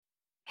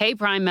Hey,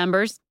 Prime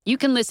members, you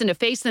can listen to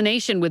Face the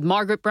Nation with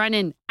Margaret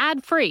Brennan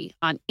ad-free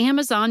on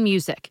Amazon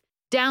Music.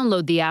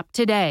 Download the app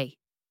today.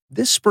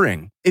 This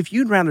spring, if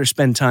you'd rather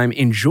spend time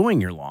enjoying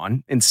your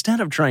lawn instead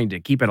of trying to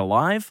keep it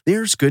alive,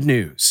 there's good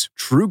news.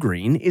 True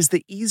Green is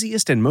the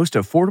easiest and most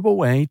affordable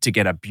way to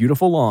get a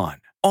beautiful lawn.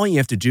 All you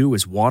have to do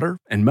is water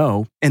and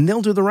mow, and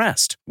they'll do the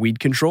rest. Weed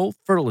control,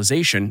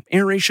 fertilization,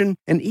 aeration,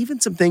 and even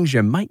some things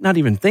you might not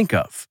even think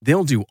of.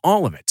 They'll do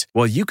all of it,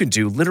 while you can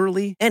do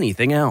literally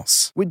anything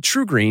else. With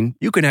True Green,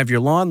 you can have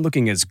your lawn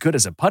looking as good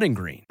as a putting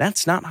green.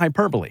 That's not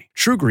hyperbole.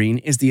 True Green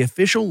is the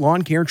official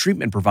lawn care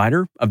treatment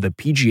provider of the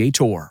PGA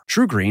Tour.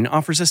 True Green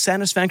offers a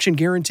satisfaction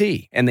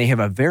guarantee, and they have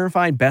a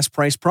verified best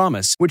price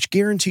promise, which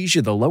guarantees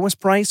you the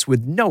lowest price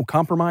with no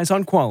compromise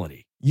on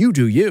quality. You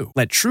do you.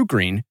 Let True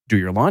Green do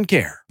your lawn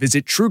care.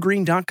 Visit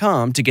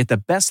truegreen.com to get the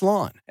best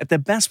lawn at the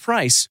best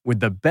price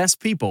with the best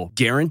people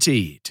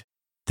guaranteed.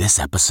 This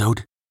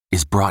episode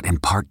is brought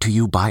in part to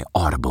you by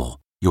Audible,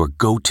 your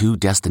go-to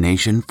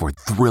destination for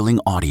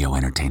thrilling audio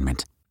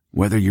entertainment.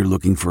 Whether you're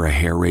looking for a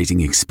hair-raising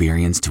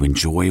experience to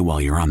enjoy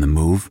while you're on the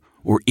move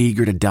or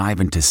eager to dive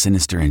into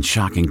sinister and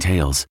shocking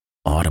tales,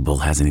 Audible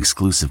has an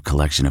exclusive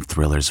collection of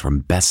thrillers from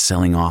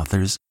best-selling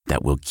authors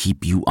that will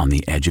keep you on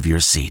the edge of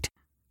your seat.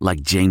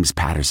 Like James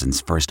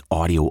Patterson's first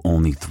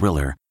audio-only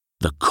thriller,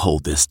 The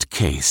Coldest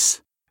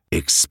Case.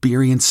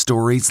 Experience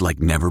stories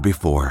like never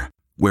before,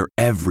 where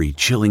every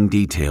chilling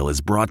detail is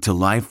brought to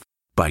life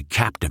by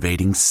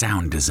captivating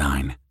sound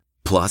design.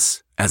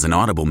 Plus, as an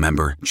Audible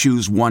member,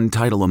 choose one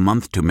title a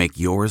month to make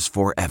yours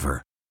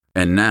forever.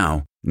 And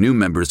now, new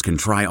members can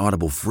try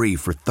Audible free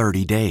for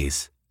 30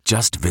 days.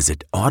 Just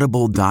visit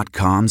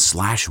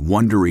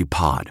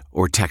audible.com/WonderyPod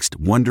or text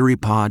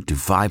WonderyPod to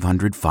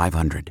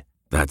 500-500.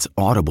 That's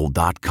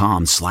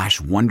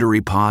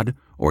audible.com/WonderyPod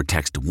or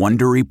text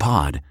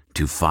WonderyPod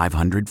to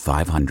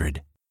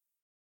 500-500.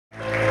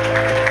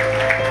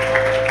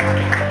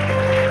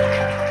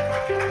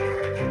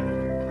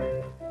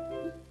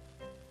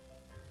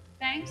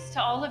 Thanks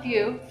to all of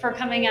you for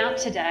coming out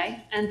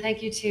today, and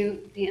thank you to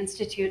the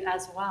Institute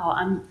as well.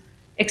 I'm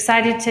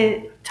excited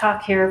to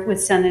talk here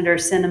with Senator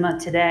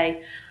Sinema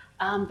today,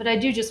 but I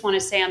do just want to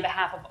say on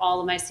behalf of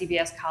all of my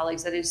CBS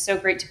colleagues that it is so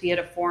great to be at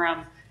a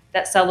forum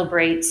that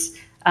celebrates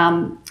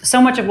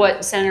so much of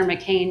what Senator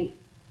McCain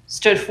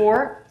stood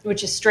for,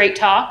 which is straight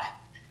talk.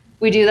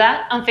 We do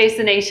that on Face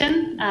the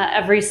Nation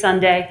every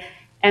Sunday.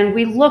 And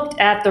we looked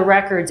at the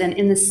records, and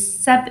in the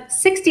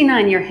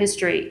 69-year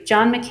history,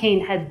 John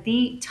McCain had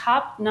the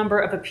top number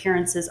of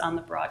appearances on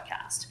the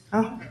broadcast.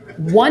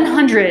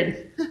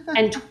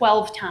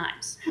 112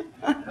 times.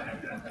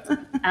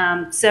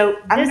 So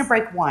I'm going to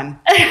break one.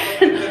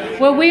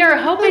 Well, we are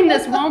hoping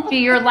this won't be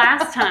your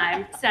last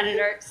time,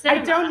 Senator Sinema. I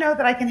don't know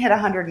that I can hit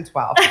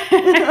 112.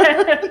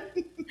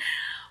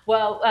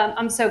 Well,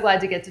 I'm so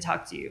glad to get to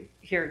talk to you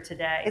here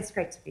today. It's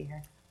great to be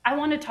here. I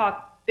want to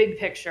talk big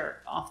picture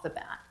off the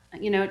bat.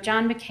 You know,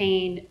 John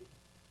McCain,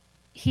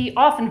 he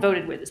often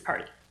voted with his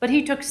party, but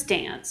he took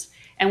stands.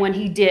 And when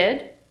he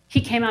did, he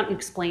came out and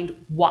explained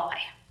why.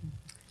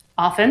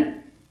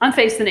 Often on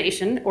Face the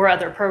Nation or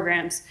other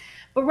programs.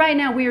 But right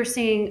now we are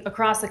seeing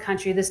across the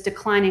country this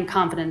decline in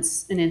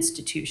confidence in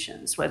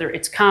institutions, whether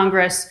it's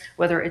Congress,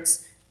 whether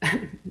it's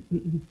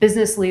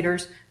business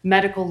leaders,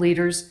 medical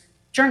leaders,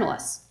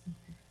 journalists.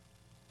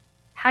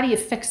 How do you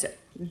fix it?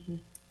 Mm-hmm.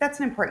 That's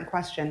an important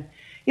question.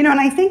 You know,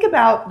 and I think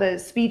about the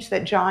speech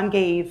that John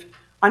gave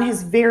on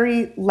his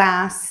very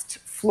last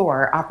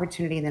floor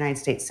opportunity in the United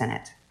States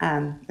Senate.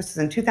 This was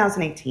in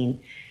 2018.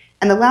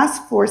 And the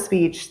last floor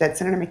speech that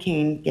Senator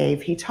McCain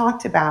gave, he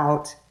talked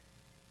about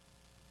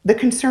the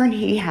concern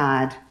he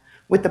had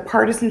with the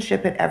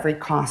partisanship at every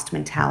cost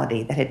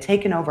mentality that had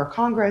taken over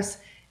Congress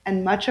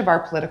and much of our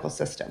political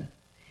system.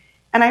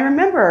 And I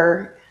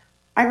remember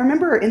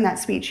in that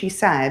speech he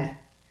said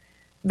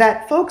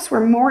that folks were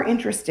more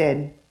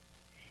interested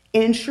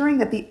in ensuring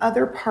that the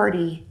other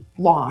party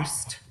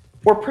lost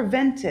or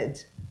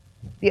prevented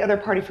the other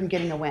party from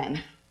getting a win,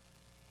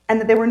 and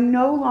that they were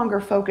no longer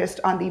focused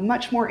on the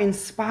much more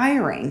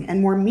inspiring and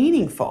more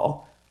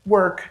meaningful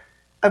work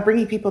of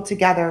bringing people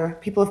together,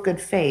 people of good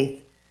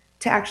faith,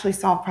 to actually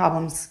solve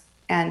problems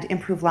and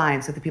improve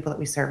lives of the people that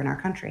we serve in our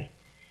country.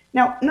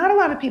 Now, not a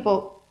lot of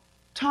people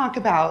talk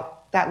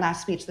about that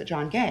last speech that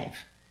John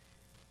gave,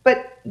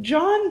 but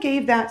John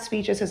gave that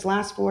speech as his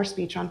last floor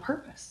speech on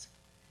purpose.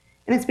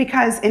 And it's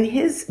because in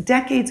his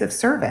decades of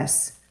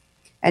service,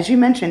 as you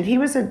mentioned, he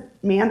was a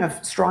man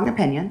of strong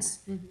opinions,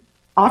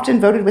 often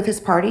voted with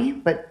his party,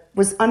 but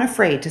was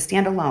unafraid to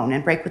stand alone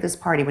and break with his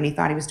party when he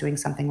thought he was doing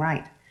something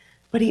right.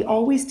 But he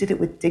always did it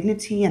with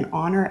dignity and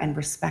honor and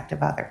respect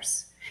of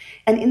others.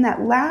 And in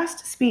that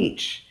last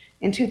speech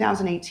in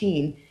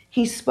 2018,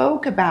 he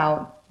spoke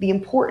about the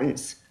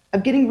importance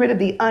of getting rid of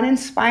the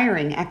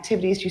uninspiring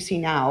activities you see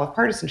now of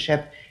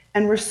partisanship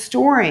and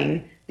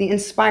restoring the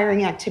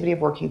inspiring activity of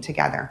working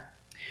together.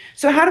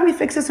 So how do we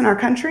fix this in our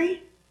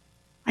country?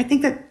 I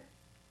think that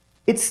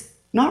it's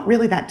not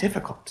really that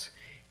difficult.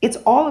 It's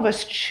all of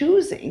us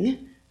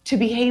choosing to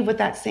behave with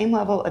that same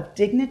level of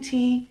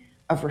dignity,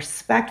 of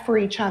respect for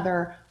each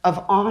other,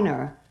 of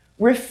honor,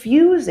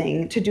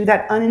 refusing to do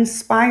that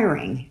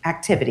uninspiring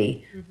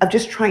activity of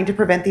just trying to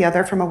prevent the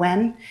other from a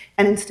win,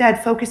 and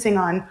instead focusing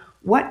on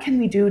what can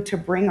we do to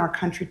bring our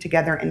country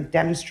together and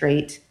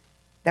demonstrate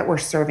that we're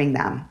serving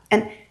them.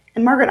 And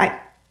Margaret,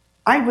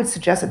 I would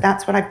suggest that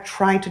that's what I've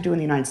tried to do in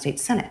the United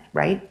States Senate,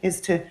 right?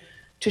 Is to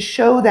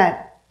show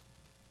that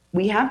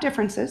we have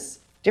differences.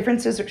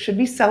 Differences should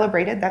be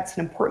celebrated. That's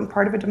an important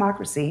part of a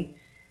democracy.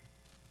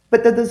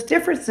 But that those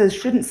differences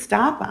shouldn't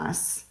stop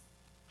us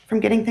from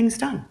getting things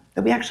done,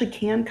 that we actually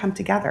can come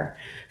together.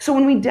 So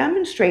when we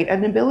demonstrate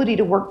an ability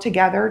to work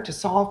together, to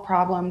solve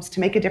problems, to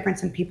make a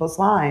difference in people's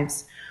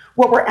lives,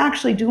 what we're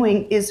actually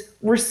doing is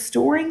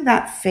restoring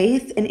that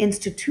faith in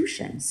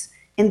institutions,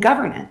 in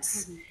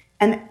governance,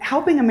 and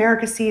helping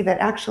America see that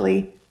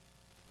actually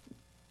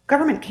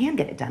government can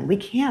get it done. We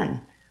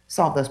can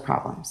solve those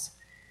problems.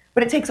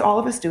 But it takes all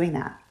of us doing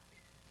that.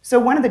 So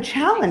one of the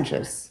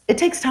challenges, it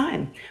takes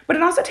time, but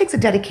it also takes a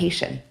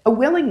dedication, a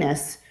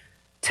willingness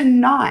to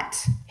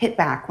not hit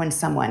back when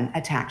someone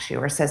attacks you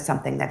or says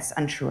something that's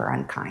untrue or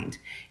unkind.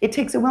 It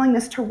takes a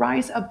willingness to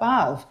rise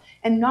above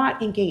and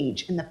not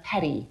engage in the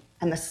petty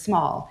and the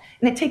small.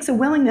 And it takes a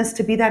willingness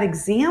to be that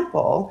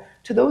example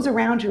to those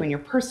around you in your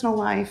personal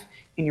life,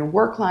 in your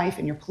work life,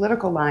 in your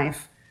political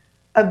life,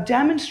 of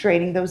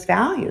demonstrating those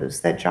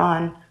values that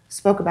John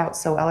spoke about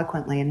so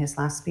eloquently in his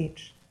last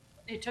speech.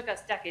 It took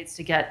us decades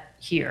to get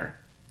here,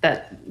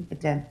 that It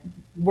did.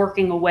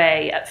 working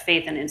away at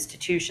faith in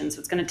institutions. So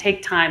it's going to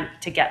take time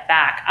to get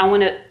back. I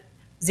want to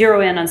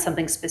zero in on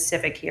something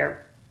specific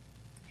here.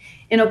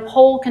 In a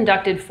poll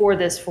conducted for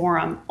this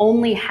forum,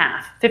 only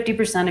half,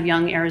 50% of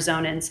young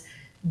Arizonans,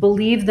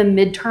 believe the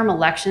midterm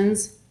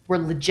elections were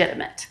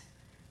legitimate.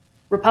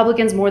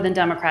 Republicans more than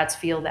Democrats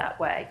feel that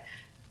way.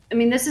 I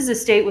mean, this is a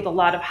state with a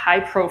lot of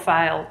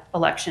high-profile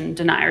election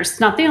deniers. It's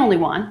not the only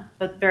one,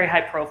 but very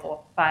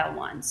high-profile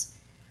ones.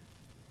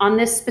 On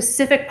this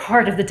specific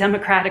part of the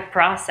democratic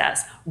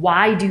process,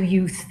 why do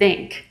you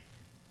think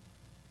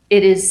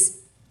it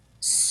is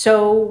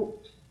so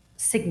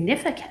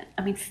significant?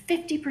 I mean,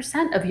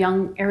 50% of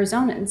young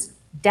Arizonans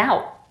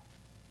doubt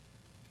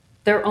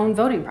their own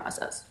voting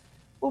process.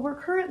 Well, we're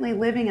currently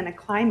living in a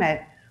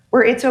climate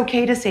where it's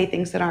okay to say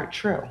things that aren't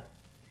true,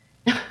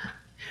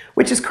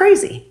 which is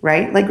crazy,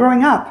 right? Like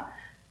growing up,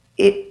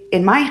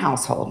 in my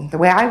household, the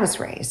way I was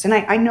raised, and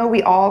I know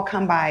we all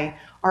come by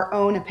our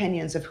own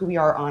opinions of who we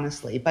are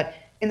honestly, but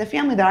in the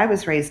family that I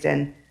was raised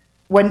in,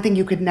 one thing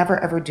you could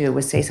never ever do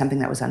was say something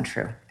that was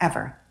untrue,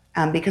 ever.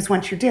 Because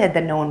once you did,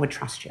 then no one would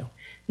trust you.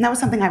 And that was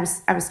something I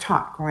was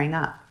taught growing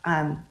up.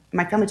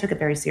 My family took it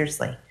very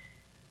seriously.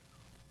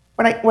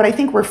 What I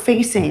think we're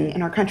facing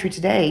in our country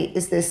today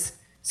is this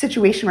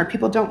situation where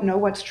people don't know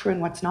what's true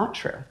and what's not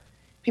true.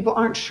 People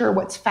aren't sure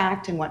what's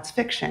fact and what's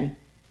fiction.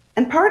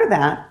 And part of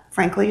that,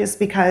 frankly, is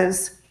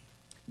because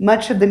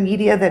much of the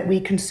media that we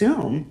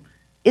consume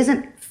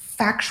isn't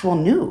factual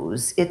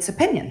news, it's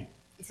opinion.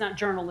 It's not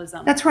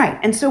journalism. That's right.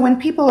 And so when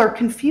people are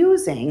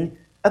confusing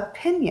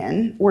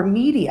opinion or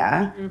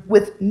media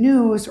with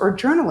news or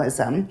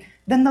journalism,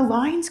 then the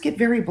lines get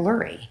very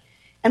blurry.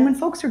 And when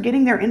folks are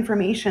getting their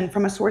information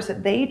from a source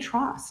that they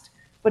trust,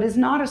 but is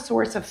not a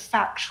source of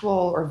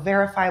factual or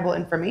verifiable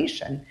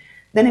information,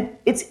 then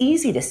it's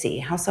easy to see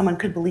how someone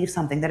could believe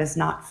something that is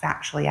not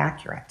factually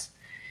accurate.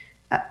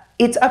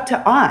 It's up to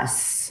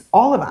us,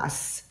 all of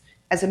us,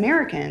 as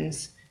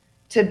Americans,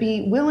 to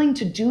be willing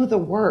to do the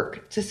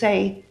work to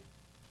say,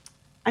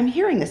 I'm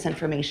hearing this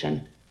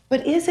information,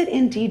 but is it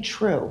indeed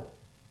true?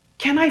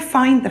 Can I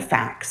find the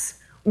facts?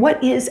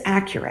 What is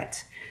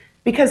accurate?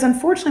 Because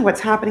unfortunately,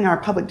 what's happening in our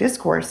public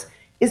discourse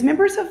is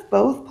members of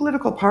both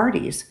political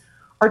parties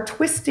are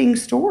twisting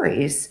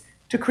stories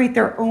to create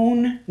their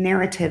own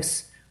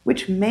narratives,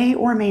 which may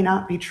or may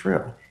not be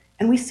true.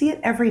 And we see it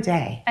every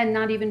day. And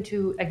not even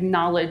to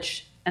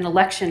acknowledge an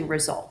election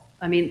result.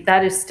 I mean,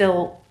 that is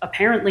still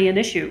apparently an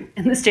issue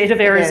in the state of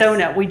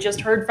Arizona. We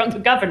just heard from the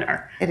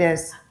governor. It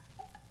is.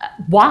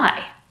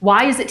 Why?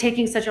 Why is it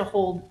taking such a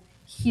hold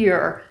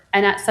here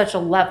and at such a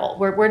level?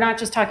 We're not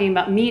just talking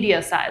about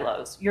media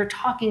silos. You're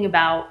talking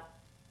about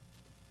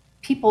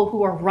people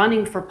who are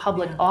running for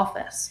public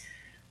office.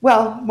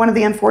 Well, one of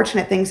the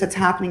unfortunate things that's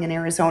happening in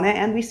Arizona,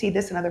 and we see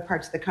this in other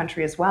parts of the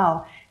country as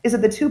well, is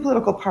that the two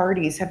political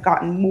parties have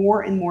gotten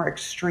more and more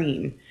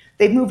extreme.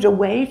 They've moved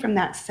away from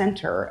that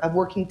center of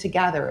working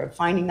together, of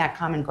finding that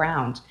common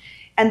ground.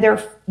 And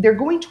they're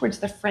going towards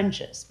the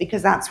fringes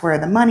because that's where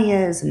the money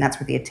is, and that's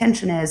where the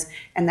attention is,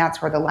 and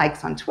that's where the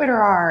likes on Twitter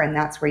are, and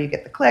that's where you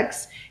get the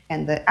clicks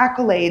and the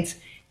accolades.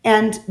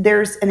 And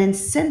there's an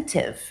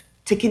incentive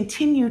to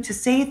continue to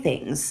say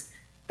things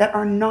that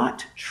are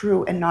not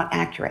true and not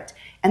accurate.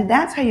 And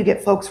that's how you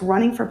get folks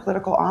running for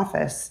political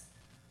office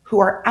who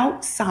are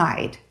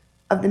outside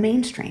of the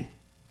mainstream.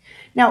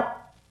 Now,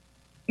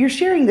 you're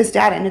sharing this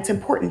data, and it's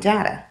important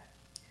data.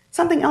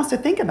 Something else to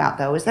think about,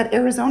 though, is that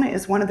Arizona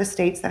is one of the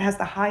states that has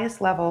the highest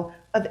level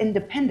of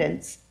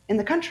independence in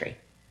the country.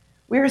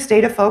 We're a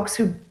state of folks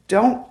who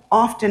don't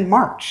often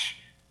march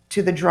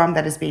to the drum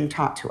that is being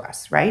taught to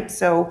us, right?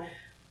 So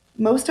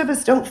Most of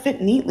us don't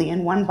fit neatly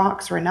in one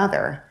box or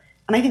another.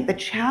 And I think the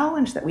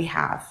challenge that we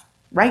have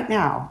right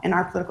now in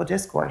our political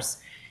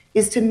discourse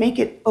is to make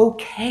it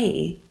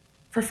okay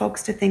for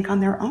folks to think on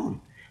their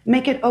own.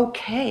 Make it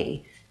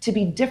okay to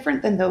be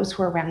different than those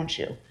who are around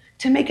you.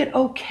 To make it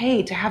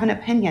okay to have an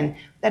opinion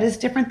that is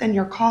different than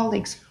your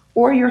colleagues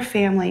or your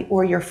family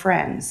or your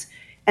friends.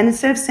 And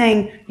instead of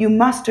saying you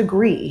must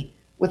agree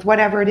with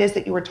whatever it is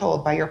that you were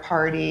told by your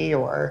party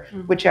or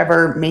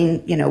whichever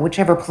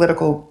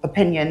political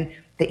opinion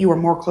that you are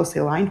more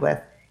closely aligned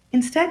with,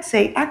 instead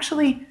say,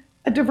 actually,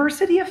 a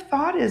diversity of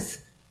thought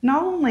is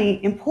not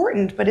only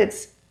important, but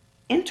it's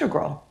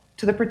integral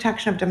to the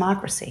protection of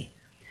democracy.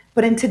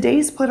 But in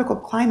today's political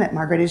climate,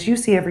 Margaret, as you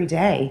see every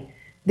day,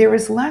 there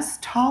is less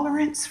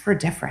tolerance for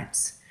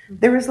difference.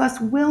 There is less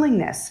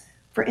willingness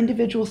for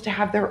individuals to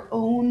have their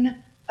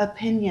own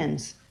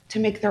opinions, to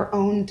make their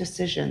own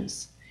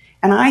decisions.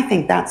 And I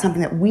think that's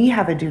something that we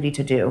have a duty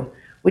to do,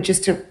 which is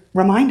to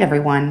remind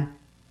everyone,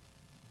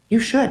 you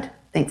should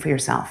think for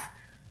yourself.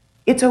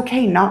 It's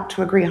okay not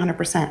to agree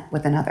 100%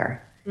 with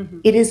another.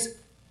 It is,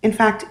 in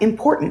fact,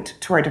 important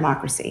to our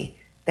democracy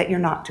that you're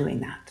not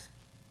doing that.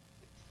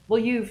 Well,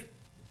 you've,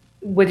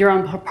 with your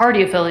own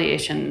party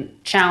affiliation,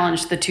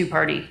 challenged the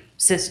two-party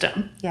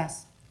system.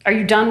 Yes. Are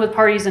you done with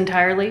parties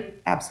entirely?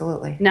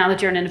 Absolutely. Now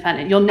that you're an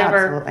independent, you'll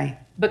never Absolutely.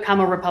 become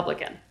a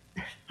Republican.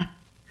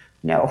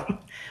 No.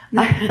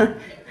 I'm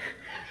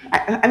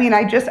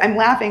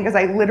laughing because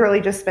I literally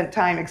just spent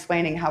time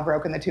explaining how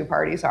broken the two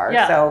parties are.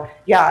 Yeah. So,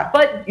 yeah.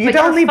 But you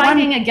don't leave one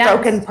against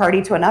broken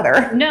party to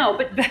another. No,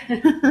 but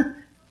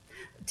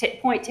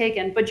point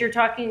taken. But you're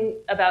talking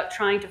about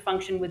trying to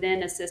function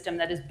within a system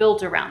that is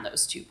built around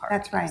those two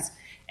parties. That's right.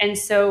 And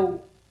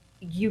so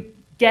you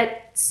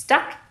get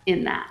stuck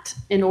in that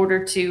in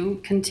order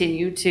to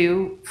continue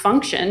to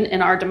function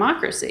in our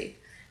democracy.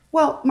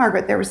 Well,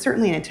 Margaret, there was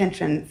certainly an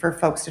intention for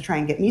folks to try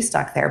and get me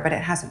stuck there, but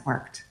it hasn't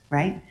worked,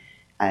 right?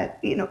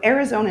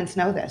 Arizonans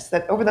know this,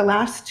 that over the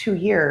last 2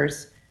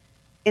 years,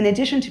 in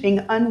addition to being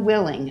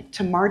unwilling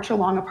to march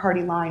along a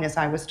party line as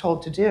I was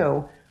told to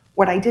do,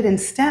 what I did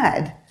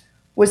instead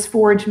was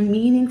forge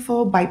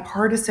meaningful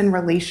bipartisan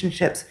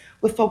relationships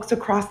with folks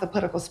across the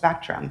political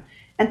spectrum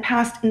and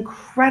passed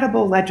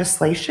incredible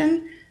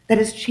legislation that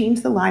has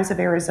changed the lives of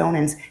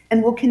Arizonans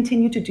and will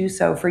continue to do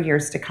so for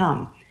years to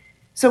come.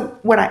 So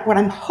what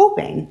I'm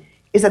hoping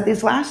is that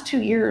these last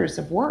 2 years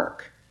of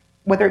work,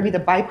 whether it be the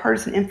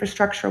bipartisan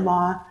infrastructure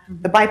law,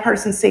 the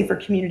bipartisan Safer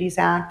Communities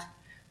Act,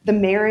 the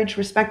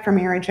Respect for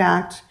Marriage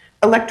Act,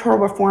 Electoral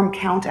Reform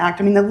Count Act,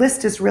 the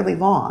list is really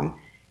long.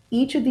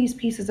 Each of these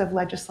pieces of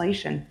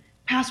legislation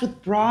passed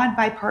with broad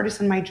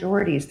bipartisan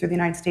majorities through the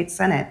United States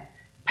Senate,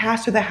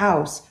 passed through the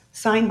House,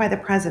 signed by the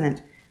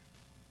President.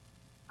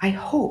 I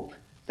hope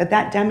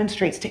that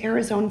demonstrates to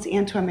Arizonans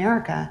and to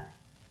America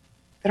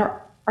that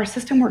our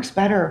system works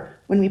better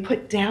when we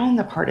put down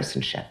the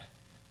partisanship,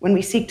 when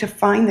we seek to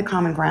find the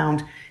common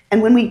ground,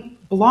 and when we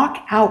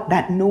block out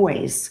that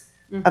noise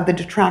of the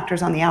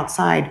detractors on the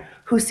outside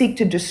who seek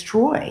to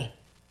destroy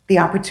the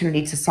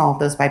opportunity to solve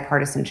those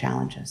bipartisan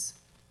challenges.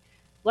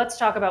 Let's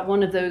talk about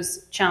one of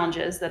those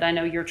challenges that I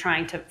know you're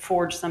trying to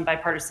forge some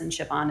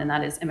bipartisanship on, and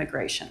that is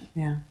immigration.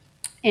 Yeah.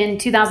 In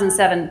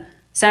 2007,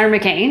 Senator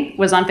McCain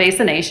was on Face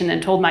the Nation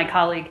and told my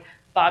colleague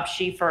Bob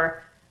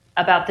Schieffer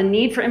about the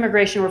need for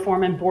immigration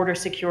reform and border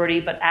security,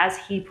 but as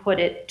he put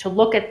it, to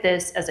look at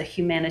this as a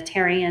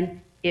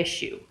humanitarian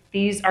issue.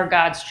 These are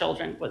God's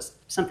children, was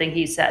something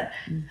he said.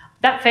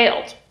 That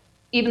failed,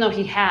 even though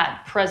he had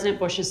President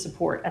Bush's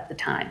support at the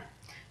time.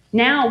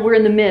 Now we're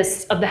in the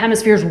midst of the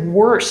hemisphere's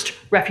worst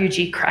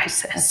refugee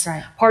crisis. That's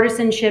right.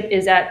 Partisanship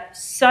is at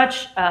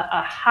such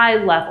a high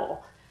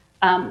level.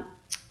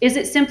 Is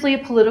it simply a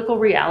political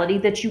reality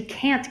that you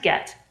can't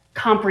get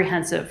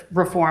comprehensive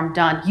reform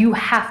done? You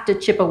have to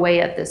chip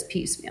away at this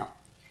piecemeal.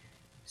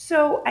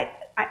 So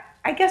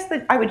I guess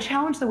that I would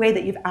challenge the way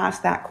that you've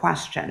asked that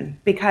question,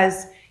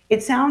 because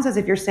it sounds as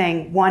if you're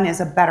saying one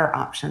is a better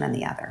option than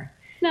the other.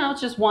 No,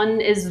 it's just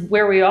one is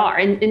where we are.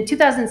 In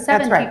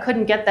 2007, right. He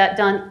couldn't get that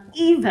done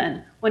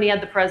even when he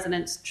had the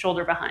president's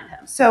shoulder behind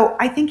him. So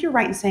I think you're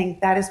right in saying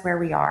that is where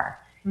we are.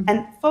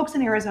 And folks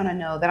in Arizona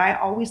know that I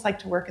always like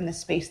to work in the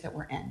space that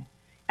we're in.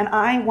 And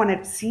I want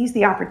to seize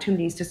the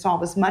opportunities to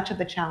solve as much of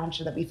the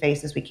challenges that we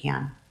face as we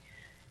can.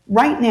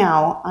 Right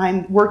now,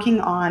 I'm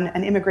working on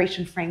an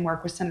immigration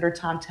framework with Senator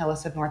Tom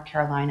Tillis of North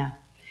Carolina.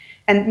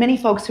 And many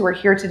folks who are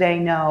here today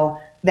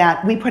know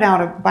that we put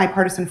out a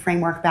bipartisan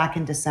framework back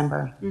in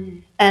December.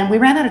 And we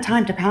ran out of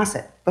time to pass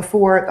it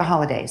before the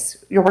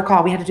holidays. You'll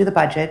recall we had to do the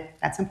budget.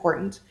 That's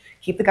important.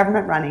 Keep the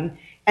government running.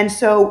 And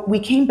so we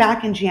came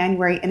back in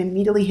January and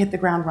immediately hit the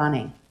ground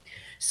running.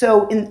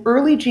 So in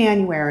early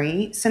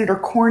January, Senator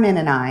Cornyn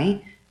and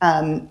I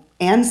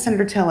and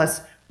Senator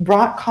Tillis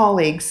brought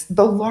colleagues,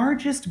 the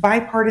largest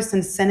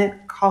bipartisan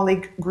Senate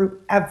colleague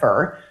group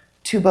ever,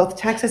 to both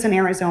Texas and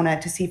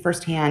Arizona to see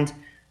firsthand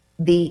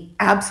the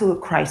absolute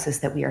crisis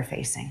that we are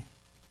facing.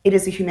 It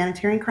is a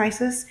humanitarian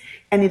crisis,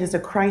 and it is a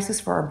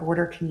crisis for our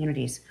border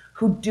communities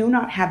who do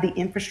not have the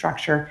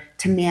infrastructure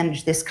to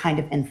manage this kind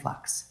of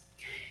influx.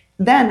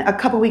 Then a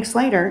couple weeks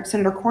later,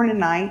 Senator Cornyn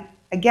and I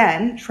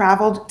again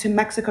traveled to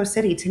Mexico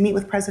City to meet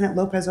with President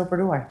Lopez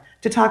Obrador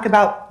to talk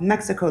about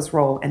Mexico's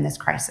role in this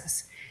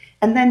crisis.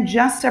 And then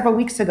just several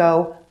weeks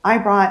ago, I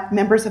brought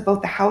members of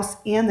both the House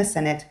and the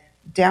Senate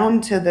down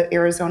to the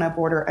Arizona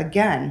border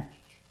again.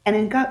 And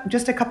in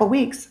just a couple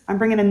weeks, I'm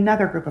bringing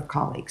another group of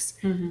colleagues.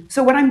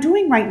 So what I'm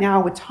doing right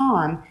now with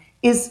Tom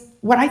is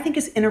what I think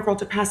is integral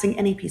to passing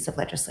any piece of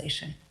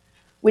legislation,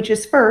 which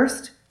is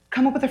first,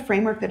 come up with a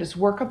framework that is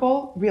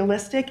workable,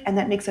 realistic, and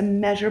that makes a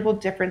measurable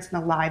difference in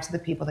the lives of the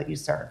people that you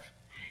serve.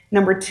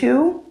 Number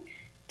two,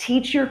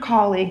 teach your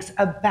colleagues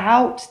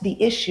about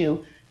the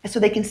issue so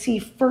they can see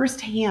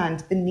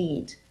firsthand the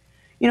need.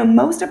 You know,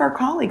 most of our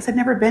colleagues have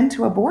never been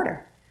to a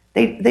border.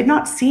 They've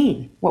not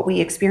seen what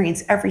we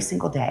experience every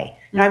single day.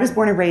 And I was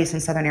born and raised in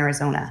Southern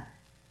Arizona.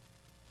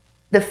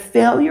 The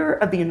failure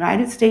of the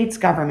United States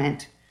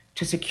government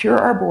to secure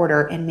our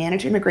border and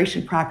manage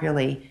immigration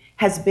properly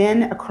has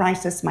been a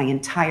crisis my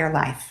entire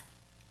life.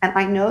 And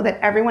I know that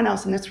everyone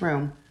else in this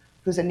room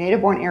who's a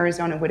native-born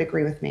Arizonan would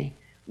agree with me.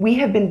 We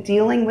have been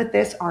dealing with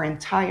this our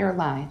entire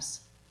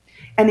lives.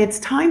 And it's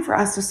time for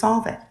us to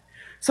solve it.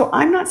 So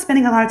I'm not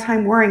spending a lot of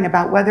time worrying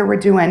about whether we're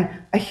doing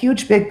a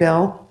huge big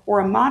bill or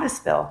a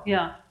modest bill.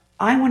 Yeah.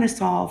 I want to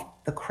solve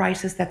the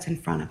crisis that's in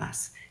front of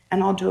us.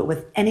 And I'll do it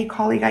with any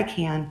colleague I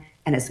can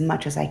and as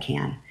much as I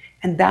can.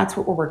 And that's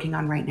what we're working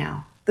on right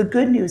now. The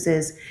good news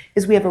is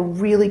we have a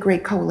really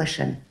great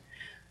coalition.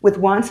 With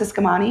Juan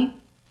Ciscomani,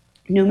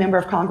 new member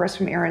of Congress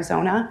from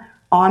Arizona,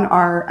 on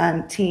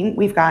our team,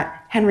 we've got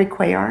Henry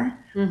Cuellar,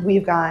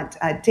 we've got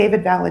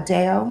David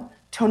Valadeo,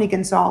 Tony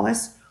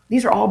Gonzalez.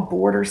 These are all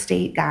border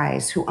state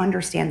guys who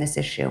understand this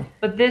issue.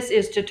 But this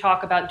is to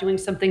talk about doing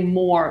something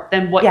more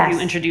than what you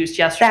introduced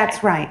yesterday.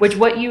 That's right. Which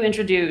what you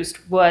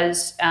introduced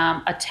was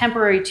a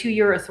temporary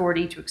 2-year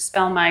authority to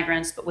expel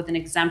migrants, but with an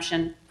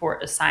exemption for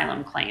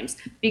asylum claims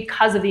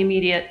because of the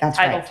immediate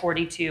Title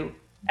 42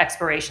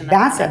 expiration.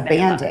 That's a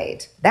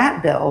Band-Aid.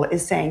 That bill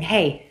is saying,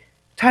 hey,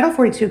 Title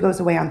 42 goes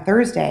away on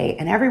Thursday,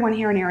 and everyone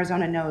here in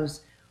Arizona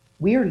knows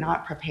we are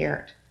not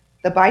prepared.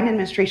 The Biden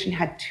administration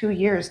had 2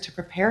 years to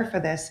prepare for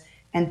this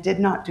and did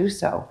not do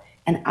so.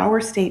 And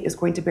our state is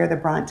going to bear the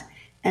brunt,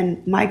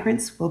 and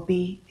migrants will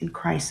be in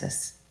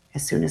crisis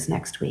as soon as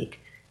next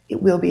week.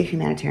 It will be a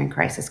humanitarian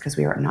crisis because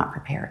we are not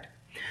prepared.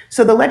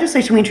 So the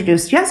legislation we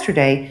introduced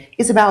yesterday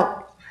is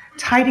about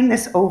tiding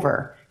this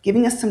over,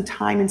 giving us some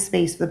time and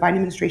space for the Biden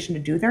administration to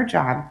do their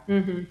job,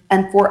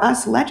 and for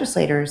us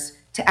legislators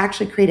to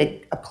actually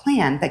create a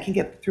plan that can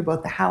get through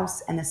both the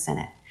House and the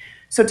Senate.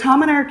 So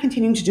Tom and I are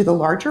continuing to do the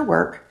larger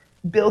work,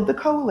 build the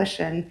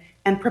coalition,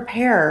 and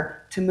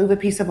prepare to move a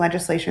piece of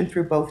legislation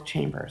through both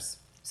chambers.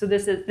 So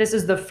this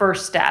is the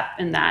first step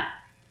in that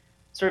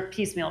sort of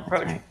piecemeal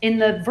approach. Right. In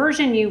the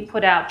version you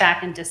put out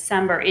back in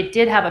December, it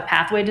did have a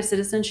pathway to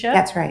citizenship.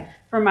 That's right.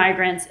 For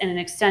migrants and an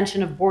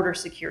extension of border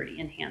security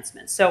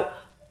enhancements. So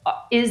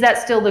is that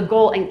still the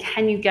goal, and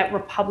can you get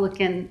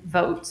Republican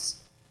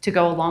votes to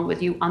go along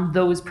with you on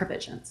those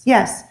provisions?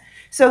 Yes.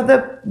 So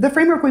the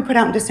framework we put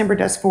out in December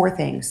does 4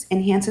 things.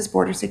 Enhances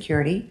border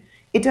security.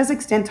 It does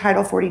extend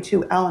Title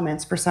 42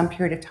 elements for some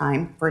period of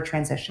time for a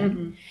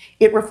transition.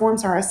 It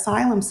reforms our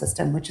asylum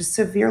system, which is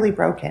severely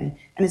broken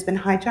and has been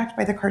hijacked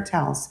by the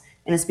cartels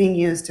and is being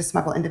used to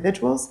smuggle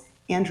individuals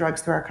and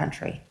drugs through our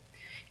country.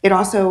 It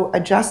also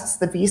adjusts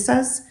the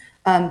visas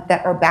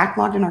that are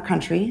backlogged in our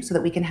country so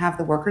that we can have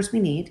the workers we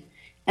need.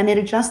 And it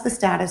adjusts the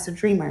status of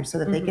Dreamers so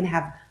that they can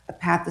have a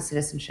path to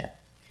citizenship.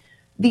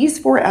 These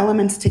 4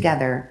 elements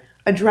together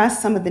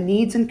address some of the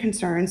needs and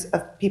concerns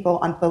of people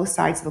on both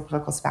sides of the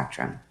political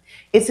spectrum.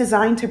 It's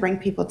designed to bring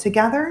people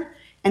together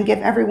and give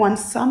everyone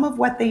some of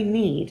what they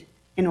need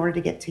in order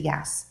to get to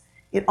yes.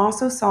 It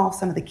also solves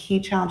some of the key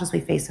challenges we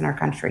face in our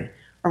country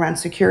around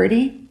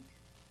security,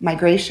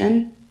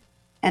 migration,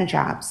 and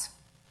jobs.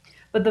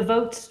 But the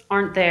votes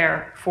aren't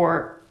there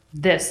for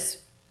this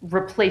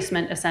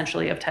replacement,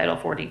 essentially, of Title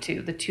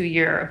 42, the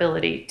 2-year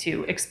ability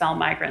to expel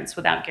migrants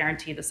without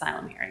guaranteed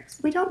asylum hearings.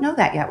 We don't know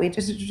that yet. We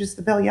just introduced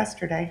the bill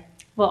yesterday.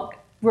 Well,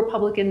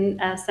 Republican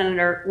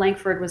Senator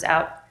Lankford was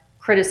out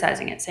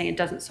criticizing it, saying it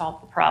doesn't solve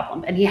the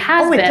problem. And he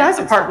has been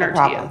a partner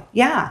to you.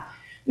 Yeah.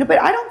 No, but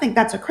I don't think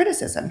that's a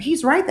criticism.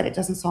 He's right that it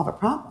doesn't solve a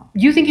problem.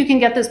 You think you can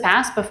get this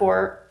passed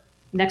before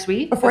next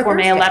week? Before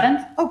May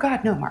 11th? Oh,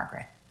 God, no,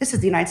 Margaret. This is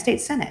the United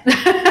States Senate.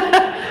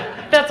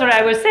 That's what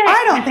I was saying.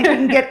 I don't think we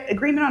can get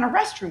agreement on a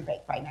restroom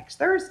break by next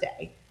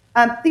Thursday.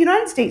 The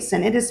United States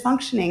Senate is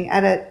functioning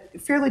at a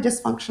fairly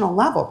dysfunctional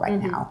level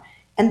right now.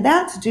 And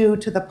that's due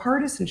to the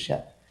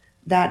partisanship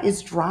that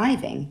is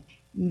driving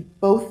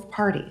both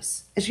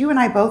parties. As you and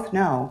I both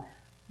know,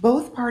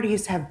 both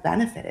parties have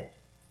benefited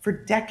for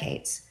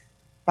decades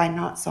by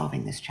not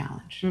solving this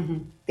challenge.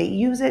 They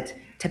use it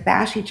to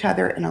bash each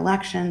other in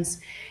elections.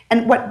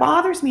 And what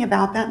bothers me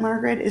about that,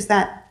 Margaret, is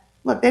that,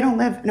 look, they don't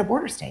live in a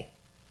border state.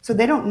 So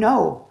they don't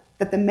know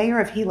that the mayor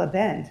of Gila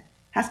Bend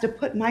has to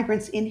put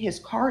migrants in his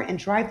car and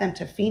drive them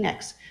to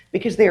Phoenix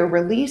because they are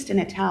released in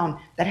a town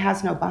that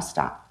has no bus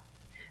stop.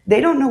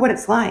 They don't know what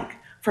it's like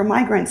for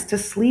migrants to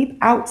sleep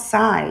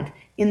outside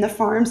in the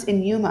farms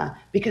in Yuma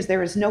because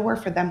there is nowhere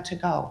for them to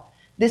go.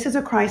 This is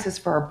a crisis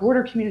for our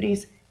border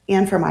communities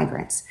and for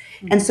migrants.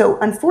 And so,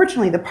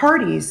 unfortunately, the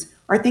parties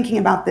are thinking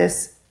about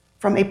this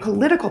from a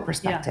political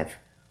perspective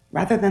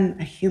rather than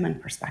a human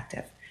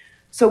perspective.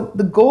 So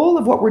the goal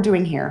of what we're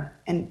doing here,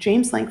 and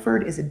James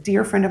Lankford is a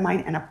dear friend of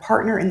mine and a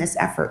partner in this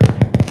effort,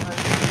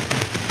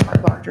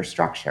 our larger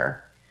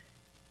structure,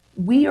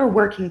 we are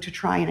working to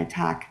try and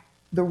attack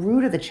the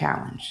root of the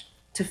challenge,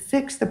 to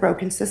fix the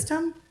broken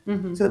system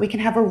so that we can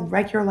have a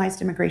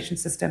regularized immigration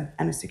system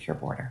and a secure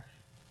border.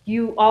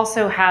 You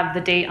also have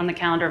the date on the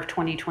calendar of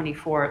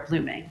 2024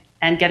 looming,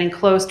 and getting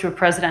close to a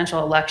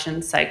presidential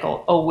election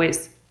cycle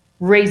always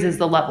raises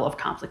the level of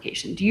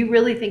complication. Do you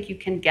really think you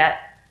can get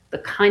the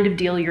kind of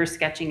deal you're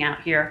sketching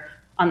out here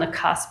on the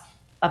cusp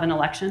of an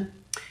election?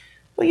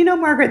 Well,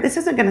 Margaret, this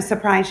isn't going to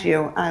surprise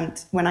you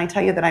when I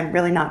tell you that I'm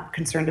really not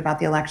concerned about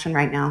the election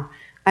right now.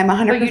 I'm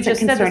 100%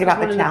 concerned about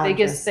the challenges. One of the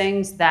biggest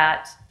things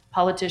that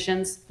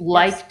politicians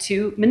like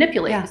to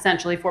manipulate,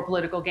 essentially, for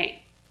political gain.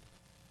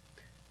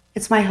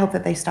 It's my hope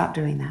that they stop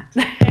doing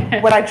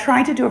that. What I've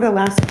tried to do over the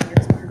last few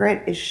years,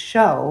 Margaret, is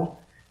show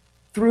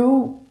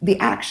through the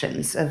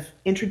actions of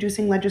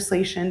introducing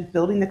legislation,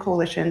 building the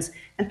coalitions,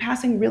 and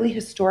passing really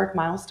historic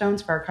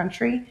milestones for our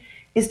country,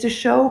 is to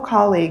show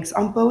colleagues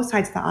on both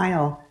sides of the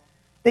aisle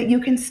that you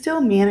can still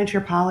manage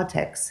your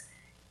politics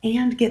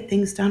and get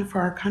things done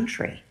for our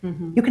country.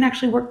 You can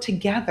actually work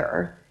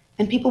together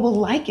and people will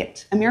like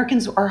it.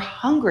 Americans are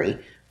hungry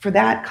for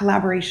that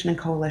collaboration and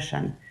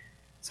coalition.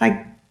 So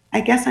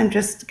I guess I'm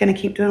just going to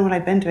keep doing what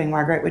I've been doing,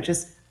 Margaret, which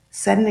is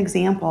set an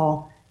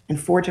example and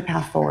forge a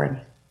path forward.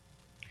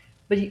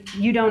 But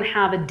you don't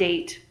have a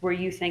date where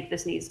you think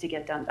this needs to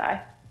get done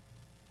by?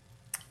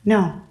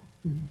 No.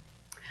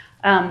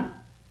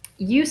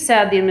 You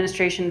said the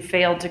administration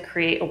failed to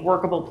create a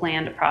workable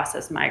plan to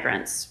process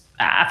migrants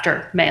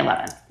after May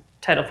 11th,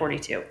 Title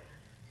 42.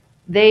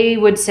 They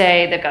would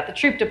say they've got the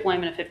troop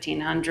deployment of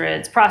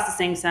 1,500s,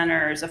 processing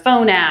centers, a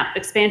phone app,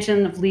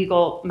 expansion of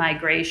legal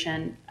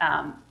migration,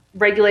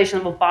 regulation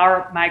that will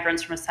bar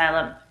migrants from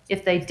asylum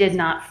if they did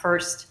not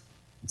first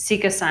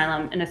seek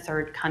asylum in a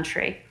third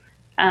country.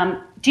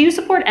 Do you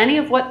support any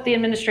of what the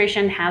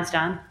administration has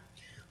done?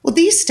 Well,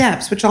 these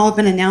steps, which all have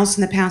been announced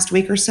in the past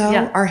week or so,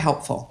 are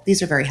helpful.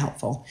 These are very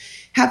helpful.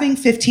 Having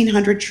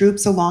 1,500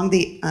 troops along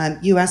the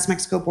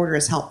U.S.-Mexico border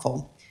is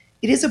helpful.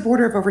 It is a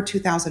border of over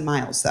 2,000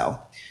 miles, though.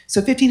 So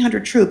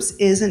 1,500 troops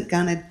isn't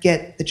going to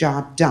get the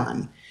job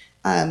done.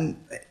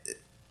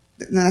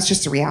 That's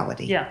just the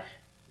reality. Yeah.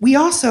 We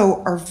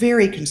also are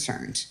very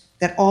concerned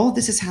that all of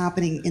this is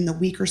happening in the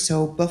week or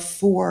so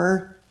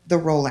before the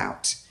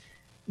rollout.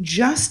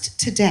 Just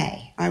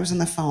today, I was on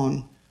the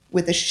phone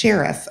with the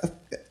sheriff of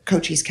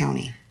Cochise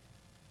County.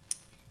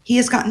 He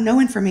has gotten no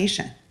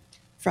information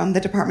from the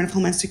Department of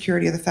Homeland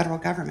Security or the federal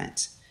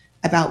government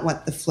about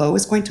what the flow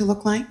is going to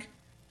look like,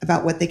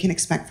 about what they can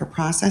expect for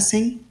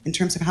processing in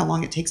terms of how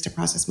long it takes to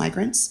process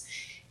migrants.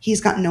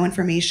 He's gotten no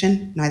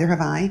information, neither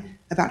have I,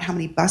 about how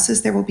many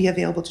buses there will be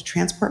available to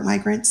transport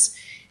migrants.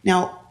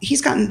 Now,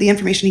 he's gotten the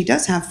information he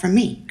does have from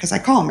me, because I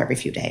call him every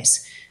few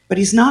days, but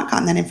he's not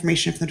gotten that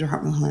information from the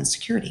Department of Homeland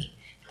Security.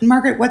 And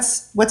Margaret,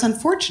 what's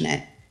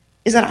unfortunate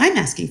is that I'm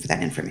asking for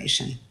that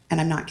information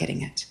and I'm not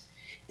getting it.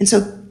 And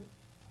so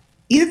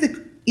either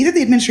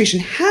the administration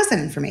has that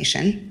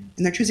information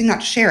and they're choosing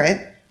not to share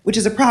it, which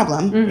is a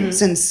problem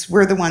since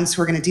we're the ones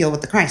who are going to deal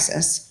with the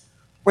crisis,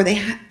 or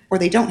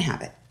they don't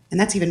have it. And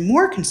that's even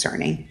more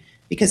concerning,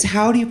 because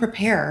how do you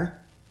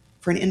prepare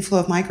for an inflow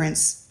of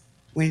migrants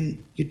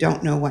when you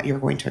don't know what you're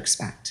going to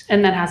expect?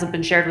 And that hasn't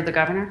been shared with the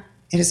governor?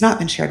 It has not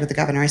been shared with the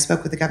governor. I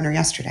spoke with the governor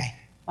yesterday.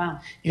 Wow.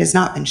 It has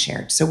not been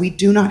shared. So we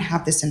do not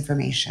have this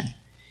information.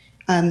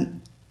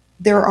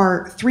 There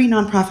are 3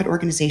 nonprofit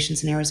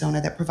organizations in Arizona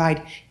that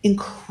provide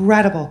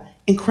incredible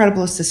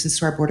assistance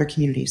to our border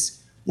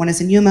communities. One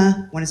is in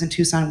Yuma, one is in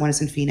Tucson, one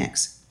is in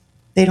Phoenix.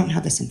 They don't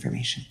have this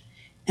information.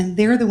 And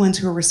they're the ones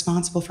who are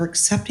responsible for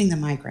accepting the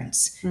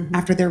migrants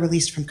after they're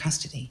released from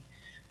custody.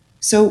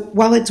 So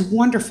while it's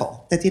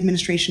wonderful that the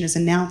administration is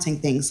announcing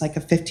things like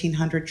a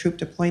 1,500 troop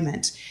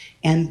deployment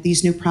and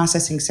these new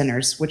processing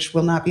centers, which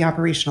will not be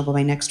operational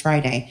by next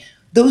Friday,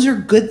 those are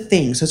good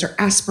things. Those are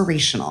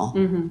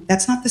aspirational.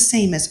 That's not the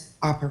same as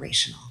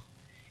operational.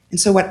 And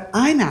so what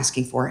I'm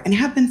asking for, and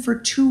have been for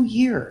 2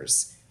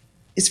 years,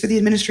 is for the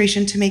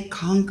administration to make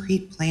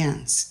concrete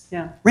plans.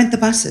 Rent the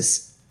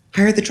buses,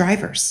 hire the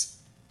drivers,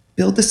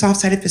 build the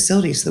soft-sided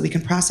facilities so that we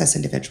can process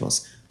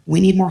individuals.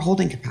 We need more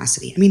holding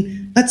capacity. I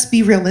mean, let's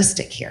be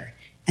realistic here.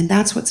 And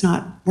that's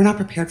we're not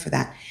prepared for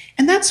that.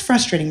 And that's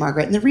frustrating,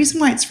 Margaret. And the reason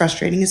why it's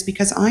frustrating is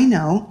because I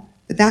know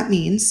that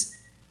means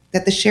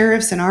that the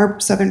sheriffs in our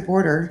southern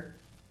border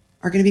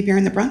are going to be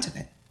bearing the brunt of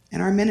it.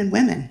 And our men and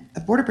women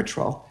of Border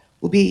Patrol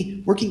will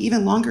be working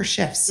even longer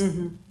shifts.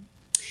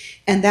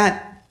 And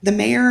that the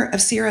mayor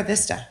of Sierra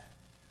Vista,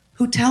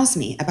 who tells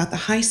me about the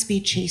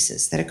high-speed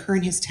chases that occur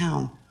in his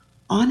town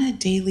on a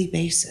daily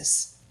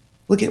basis,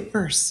 will get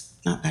worse,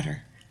 not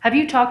better. Have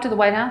you talked to the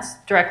White House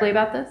directly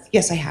about this?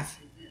 Yes, I have.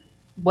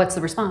 What's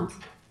the response?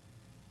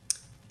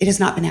 It has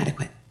not been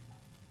adequate.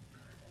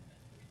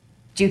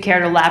 Do you care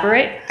to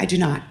elaborate? I do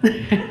not.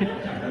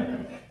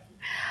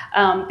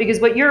 Because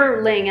what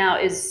you're laying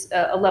out is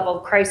a level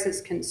of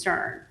crisis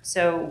concern.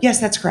 So yes,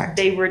 that's correct.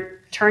 They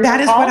return That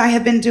your is calls? what I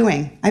have been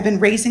doing. I've been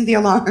raising the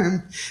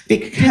alarm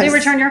because... Do they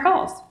return your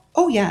calls?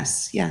 Oh,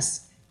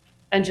 yes.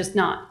 And just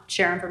not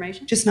share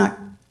information? Just not,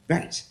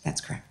 right.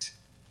 That's correct.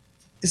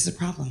 This is a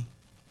problem.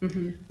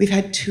 Mm-hmm. We've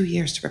had 2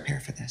 years to prepare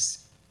for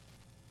this.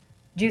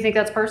 Do you think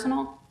that's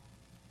personal?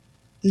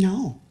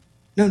 No,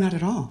 not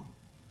at all.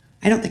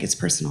 I don't think it's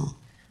personal.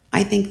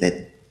 I think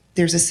that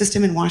there's a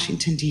system in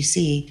Washington,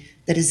 D.C.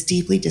 that is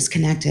deeply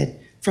disconnected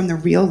from the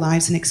real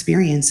lives and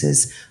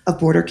experiences of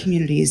border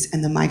communities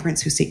and the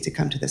migrants who seek to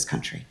come to this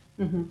country.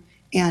 Mm-hmm.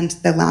 And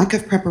the lack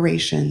of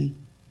preparation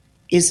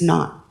is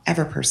not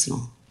ever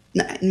personal.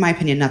 In my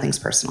opinion, nothing's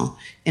personal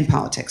in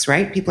politics,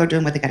 right? People are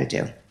doing what they got to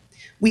do.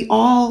 We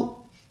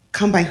all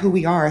come by who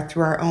we are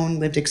through our own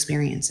lived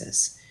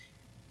experiences.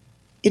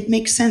 It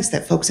makes sense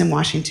that folks in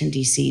Washington,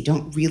 D.C.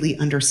 don't really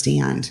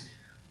understand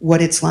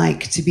what it's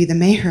like to be the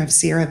mayor of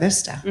Sierra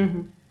Vista.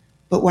 Mm-hmm.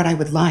 But what I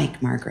would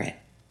like, Margaret,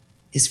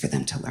 is for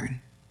them to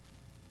learn.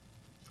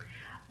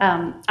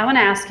 I want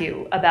to ask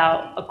you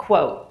about a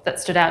quote that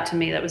stood out to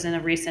me that was in a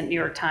recent New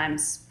York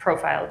Times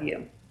profile of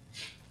you.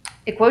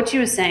 It quotes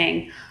you as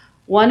saying,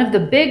 "One of the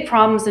big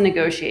problems in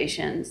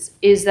negotiations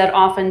is that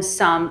often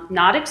some,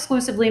 not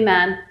exclusively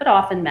men, but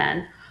often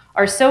men,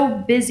 are so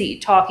busy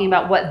talking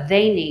about what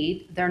they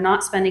need, they're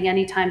not spending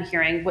any time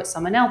hearing what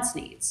someone else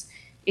needs.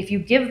 If you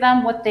give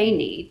them what they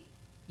need,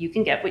 you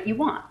can get what you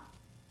want."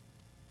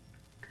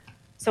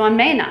 So on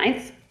May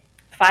 9th,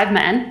 5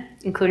 men,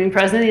 including the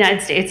President of the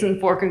United States and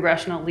 4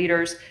 congressional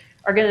leaders,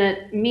 are going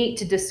to meet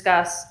to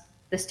discuss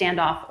the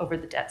standoff over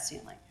the debt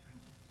ceiling.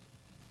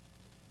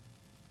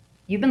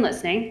 You've been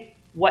listening.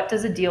 What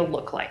does a deal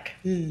look like?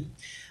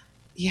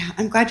 Yeah,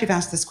 I'm glad you've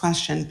asked this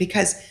question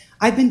because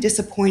I've been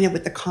disappointed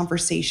with the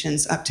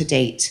conversations up to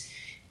date.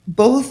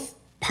 Both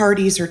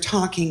parties are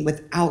talking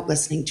without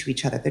listening to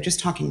each other. They're just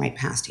talking right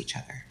past each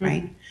other,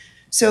 right? Mm-hmm.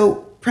 So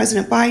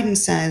President Biden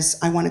says,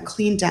 I want a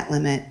clean debt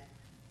limit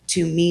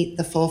to meet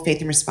the full faith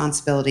and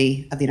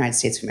responsibility of the United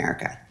States of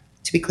America.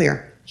 To be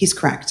clear, he's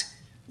correct.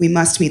 We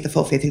must meet the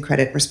full faith and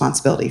credit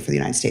responsibility for the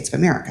United States of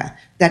America.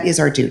 That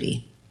is our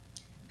duty.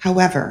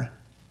 However,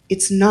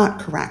 it's not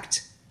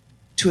correct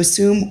to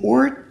assume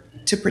or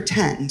to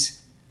pretend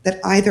that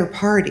either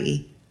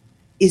party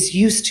is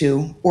used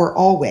to or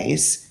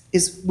always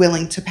is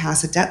willing to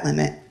pass a debt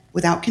limit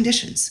without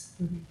conditions.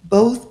 Mm-hmm.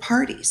 Both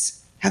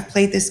parties have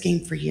played this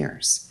game for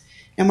years.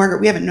 Now,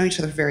 Margaret, we haven't known each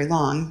other for very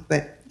long,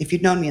 but if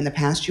you'd known me in the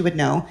past, you would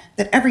know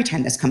that every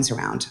time this comes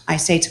around, I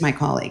say to my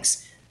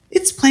colleagues,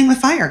 it's playing with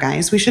fire,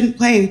 guys. We shouldn't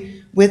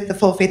play with the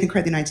full faith and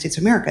credit of the United States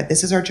of America.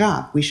 This is our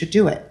job. We should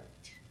do it.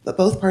 But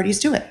both parties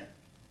do it.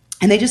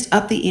 And they just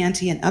up the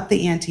ante and up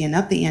the ante and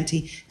up the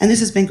ante. And this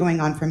has been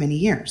going on for many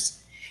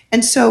years.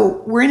 And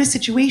so we're in a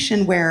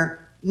situation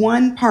where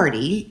one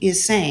party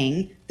is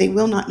saying they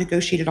will not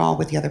negotiate at all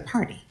with the other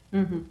party.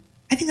 Mm-hmm.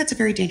 I think that's a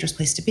very dangerous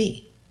place to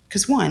be.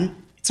 Because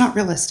one, it's not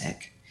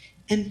realistic.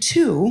 And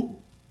two,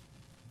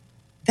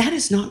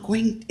 it's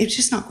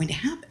just not going to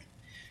happen.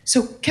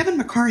 So Kevin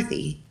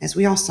McCarthy, as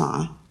we all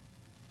saw,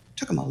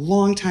 took him a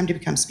long time to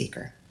become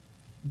speaker.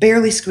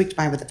 Barely squeaked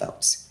by with the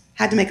votes.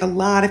 Had to make a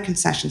lot of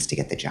concessions to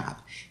get the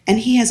job. And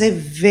he has a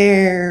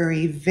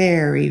very,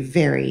 very,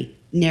 very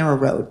narrow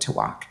road to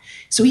walk.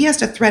 So he has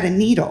to thread a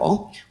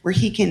needle where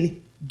he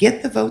can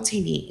get the votes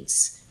he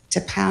needs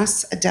to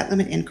pass a debt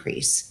limit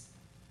increase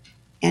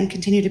and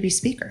continue to be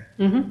speaker.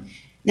 Mm-hmm.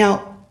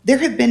 Now, there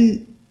have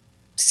been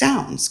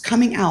sounds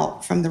coming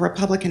out from the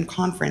Republican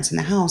conference in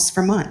the House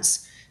for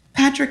months.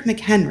 Patrick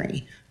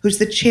McHenry, who's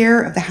the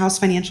chair of the House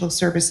Financial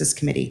Services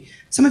Committee.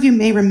 Some of you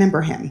may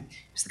remember him.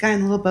 He's the guy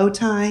in the little bow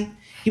tie.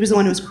 He was the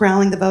one who was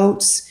corralling the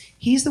votes.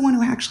 He's the one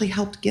who actually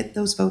helped get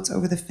those votes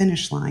over the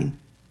finish line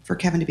for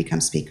Kevin to become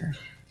speaker.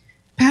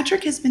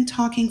 Patrick has been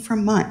talking for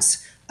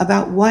months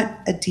about what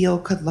a deal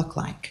could look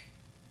like.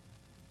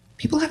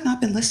 People have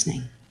not been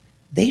listening.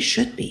 They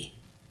should be.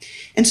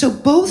 And so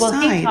both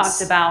sides... He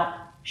talked about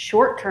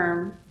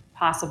short-term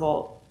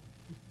possible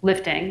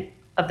lifting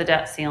of the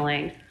debt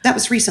ceiling. That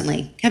was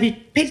recently. Have you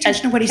paid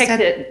attention to what he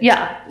said?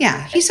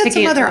 Yeah. He said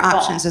some other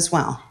options as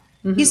well.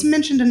 Mm-hmm. He's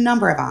mentioned a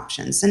number of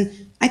options.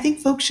 And I think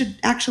folks should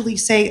actually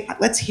say,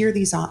 let's hear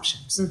these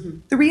options. Mm-hmm.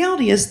 The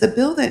reality is the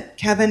bill that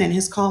Kevin and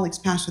his colleagues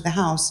passed through the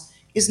House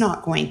is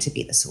not going to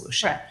be the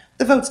solution. Right.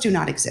 The votes do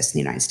not exist in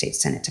the United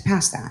States Senate to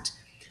pass that.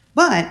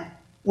 But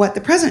what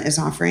the president is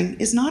offering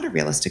is not a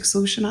realistic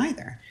solution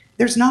either.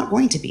 There's not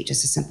going to be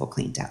just a simple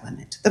clean debt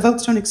limit. The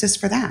votes don't exist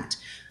for that.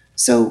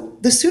 So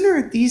the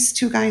sooner these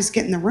two guys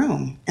get in the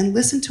room and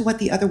listen to what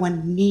the other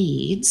one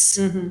needs,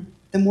 mm-hmm.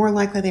 the more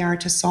likely they are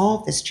to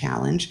solve this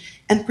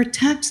challenge and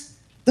protect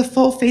the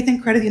full faith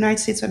and credit of the United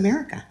States of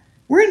America.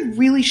 We're in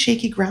really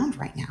shaky ground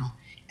right now.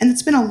 And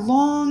it's been a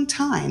long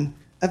time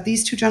of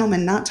these two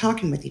gentlemen not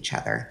talking with each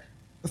other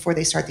before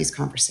they start these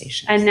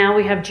conversations. And now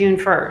we have June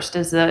 1st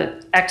as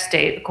the X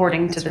date,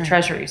 according to the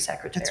Treasury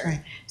Secretary. That's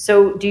right.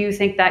 So do you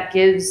think that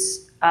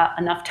gives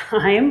enough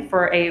time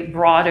for a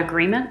broad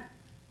agreement?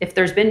 If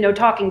there's been no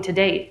talking to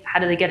date, how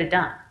do they get it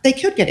done? They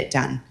could get it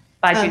done.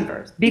 By June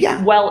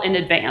 1st, well in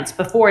advance,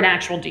 before an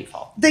actual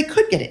default. They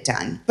could get it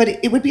done, but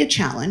it would be a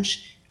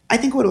challenge. I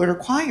think what it would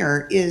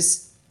require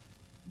is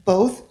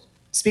both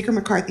Speaker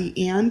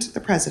McCarthy and the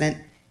president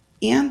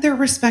and their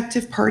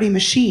respective party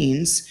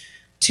machines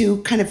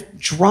to kind of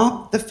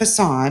drop the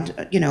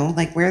facade,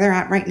 like where they're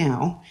at right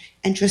now,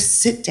 and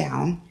just sit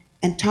down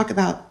and talk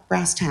about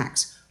brass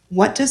tacks.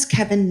 What does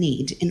Kevin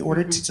need in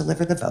order to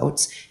deliver the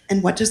votes?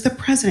 And what does the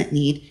president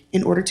need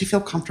in order to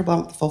feel comfortable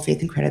with the full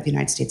faith and credit of the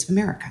United States of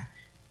America?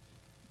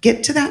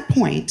 Get to that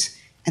point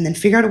and then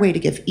figure out a way to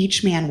give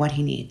each man what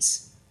he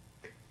needs.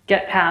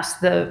 Get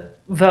past the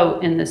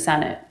vote in the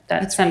Senate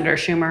that That's Senator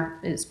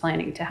Schumer is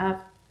planning to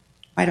have.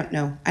 I don't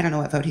know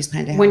what vote he's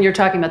planning to have. When you're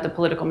talking about the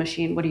political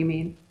machine, what do you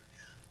mean?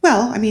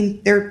 Well, I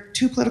mean, there are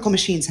two political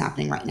machines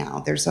happening right now.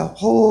 There's a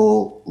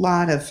whole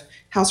lot of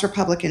House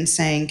Republicans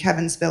saying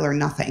Kevin's bill or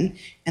nothing,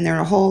 and there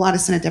are a whole lot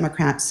of Senate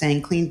Democrats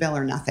saying clean bill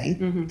or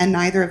nothing, and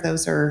neither of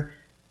those are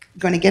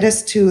going to get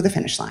us to the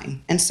finish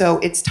line. And so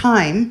it's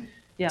time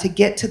to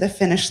get to the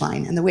finish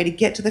line. And the way to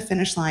get to the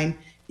finish line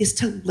is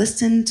to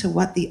listen to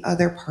what the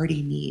other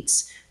party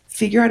needs.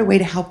 Figure out a way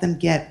to help them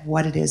get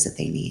what it is that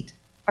they need.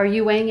 Are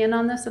you weighing in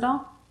on this at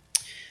all?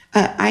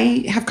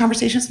 I have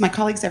conversations with my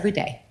colleagues every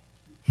day.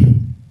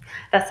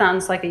 That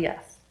sounds like a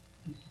yes.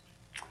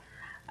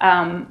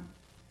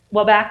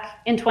 Well, back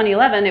in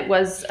 2011, it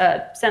was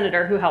a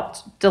senator who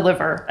helped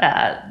deliver,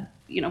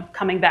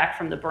 coming back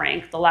from the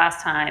brink. The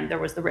last time there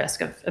was the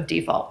risk of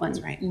default when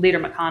Leader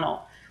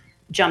McConnell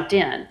jumped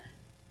in.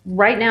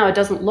 Right now, it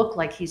doesn't look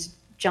like he's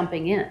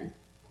jumping in.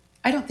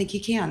 I don't think he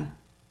can.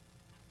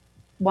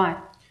 Why?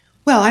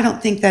 Well, I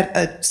don't think that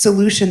a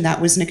solution that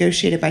was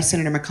negotiated by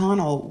Senator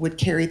McConnell would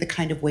carry the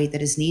kind of weight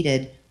that is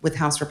needed with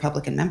House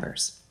Republican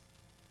members.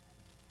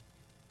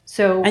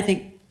 So I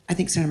think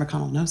Senator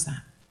McConnell knows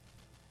that.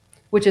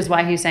 Which is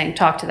why he's saying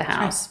talk to the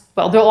House. Right.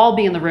 Well, they'll all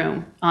be in the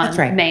room on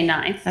May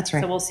 9th. That's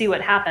right. So we'll see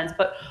what happens.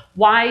 But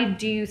why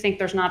do you think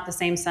there's not the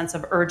same sense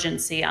of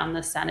urgency on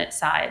the Senate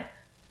side?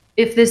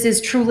 If this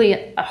is truly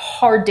a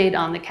hard date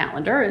on the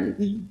calendar,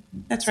 and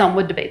some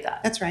would debate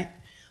that. That's right.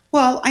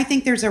 Well, I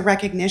think there's a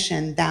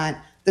recognition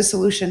that the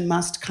solution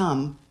must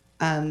come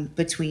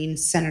between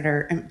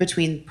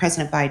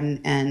President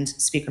Biden and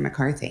Speaker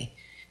McCarthy.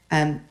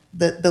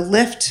 The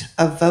lift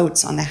of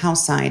votes on the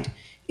House side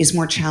is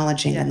more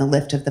challenging than the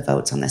lift of the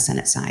votes on the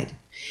Senate side.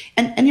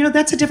 And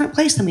that's a different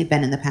place than we've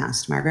been in the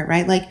past, Margaret,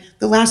 right? Like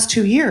the last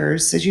 2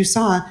 years, as you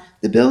saw,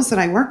 the bills that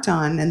I worked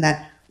on and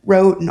that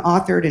wrote and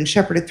authored and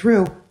shepherded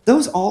through,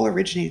 those all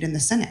originated in the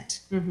Senate.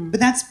 But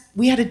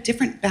we had a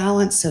different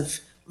balance of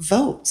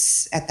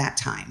votes at that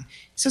time.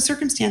 So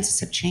circumstances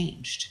have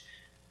changed.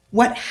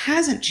 What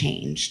hasn't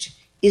changed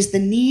is the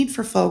need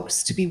for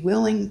folks to be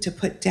willing to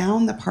put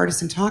down the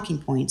partisan talking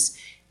points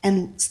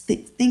and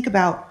think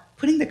about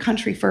putting the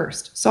country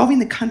first, solving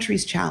the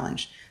country's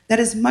challenge. That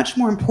is much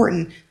more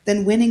important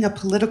than winning a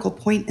political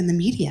point in the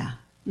media.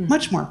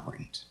 Much more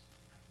important.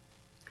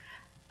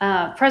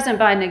 President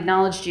Biden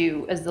acknowledged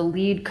you as the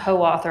lead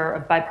co-author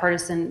of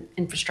bipartisan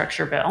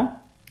infrastructure bill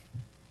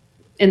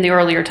in the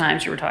earlier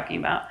times you were talking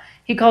about.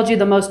 He called you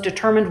the most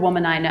determined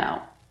woman I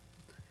know.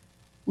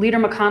 Leader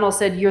McConnell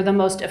said you're the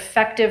most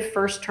effective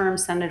first-term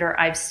senator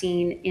I've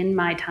seen in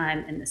my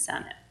time in the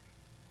Senate.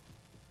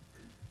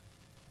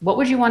 What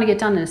would you want to get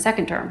done in a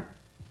second term?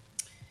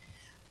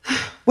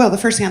 Well, the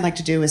first thing I'd like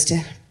to do is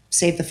to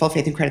save the full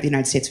faith and credit of the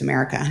United States of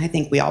America. I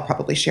think we all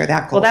probably share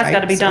that goal. Well, that's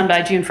got to be done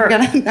by June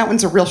 1st. That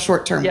one's a real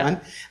short-term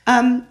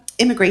one.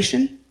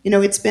 Immigration,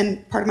 it's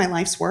been part of my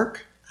life's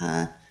work.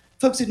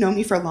 Folks who've known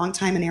me for a long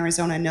time in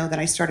Arizona know that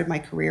I started my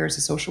career as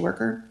a social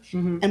worker.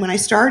 And when I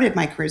started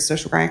my career as a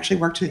social worker, I actually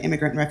worked in an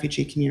immigrant and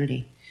refugee community.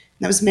 And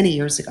that was many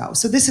years ago.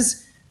 So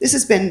it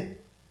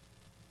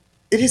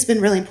has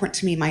been really important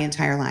to me my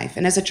entire life.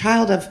 And as a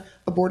child of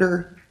a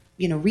border,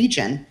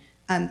 region,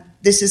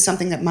 this is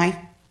something that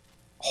my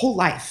whole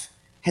life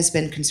has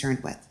been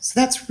concerned with. So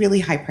that's really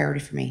high priority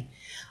for me.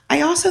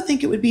 I also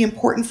think it would be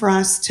important for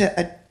us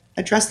to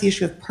address the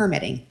issue of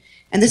permitting.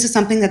 And this is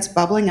something that's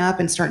bubbling up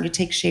and starting to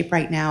take shape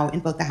right now in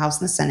both the House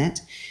and the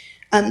Senate.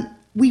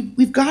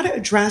 We've got to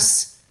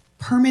address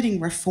permitting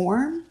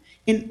reform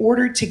in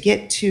order to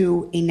get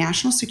to a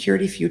national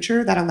security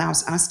future that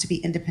allows us to be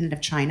independent of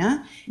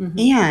China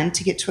and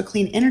to get to a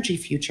clean energy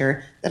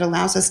future that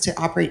allows us to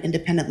operate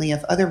independently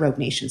of other rogue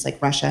nations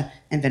like Russia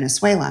and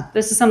Venezuela.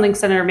 This is something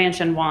Senator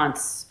Manchin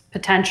wants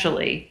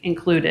potentially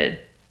included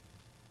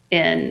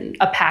in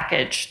a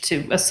package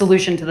to a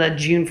solution to the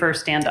June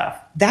 1st standoff.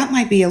 That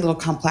might be a little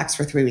complex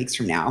for 3 weeks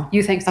from now.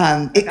 You think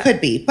so? It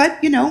could be, but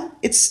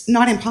it's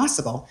not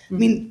impossible. I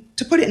mean,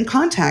 to put it in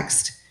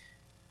context,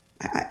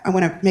 I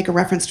want to make a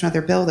reference to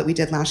another bill that we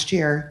did last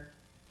year.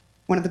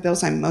 One of the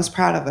bills I'm most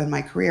proud of in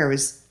my career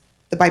was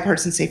the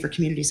Bipartisan Safer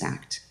Communities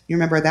Act. You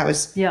remember that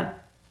was the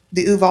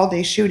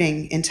Uvalde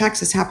shooting in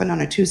Texas happened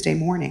on a Tuesday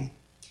morning.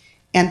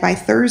 And by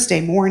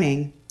Thursday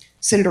morning,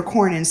 Senator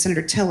Cornyn,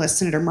 Senator Tillis,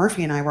 Senator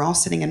Murphy, and I were all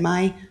sitting in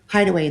my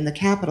hideaway in the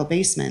Capitol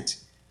basement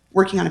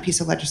working on a piece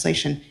of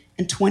legislation.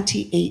 And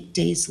 28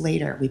 days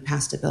later, we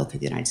passed a bill through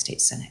the United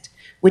States Senate,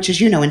 which,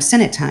 as you know, in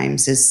Senate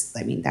times that's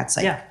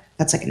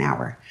like an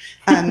hour.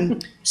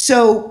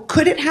 So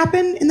could it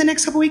happen in the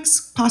next couple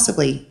weeks?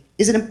 Possibly.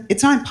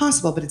 It's not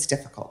impossible, but it's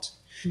difficult.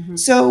 Mm-hmm.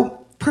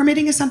 So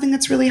permitting is something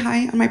that's really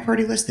high on my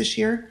priority list this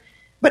year.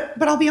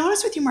 But I'll be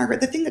honest with you,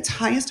 Margaret, the thing that's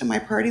highest on my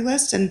priority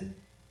list, and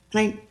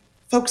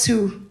folks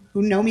who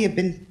know me have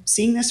been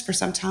seeing this for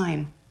some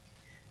time,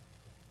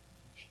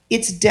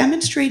 it's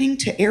demonstrating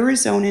to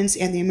Arizonans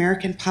and the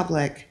American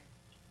public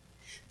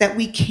that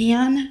we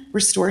can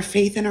restore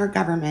faith in our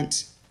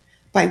government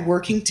by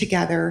working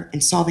together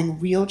and solving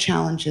real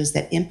challenges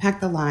that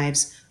impact the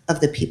lives of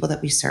the people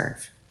that we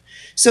serve.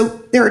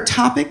 So there are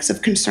topics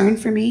of concern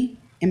for me: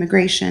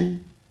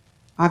 immigration,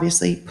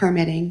 obviously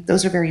permitting.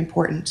 Those are very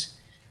important.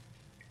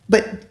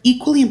 But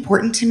equally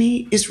important to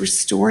me is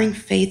restoring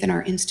faith in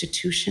our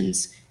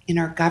institutions, in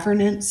our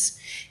governance,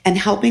 and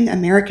helping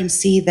Americans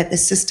see that the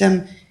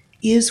system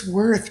is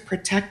worth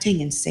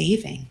protecting and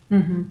saving.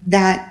 Mm-hmm.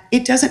 That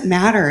it doesn't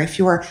matter if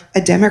you're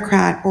a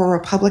Democrat or a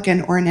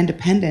Republican or an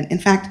independent. In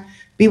fact,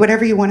 be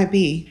whatever you want to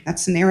be.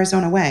 That's an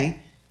Arizona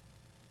way.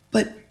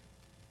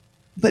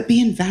 But be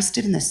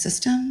invested in the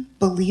system,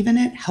 believe in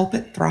it, help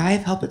it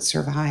thrive, help it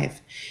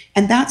survive.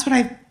 And that's what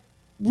I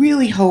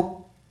really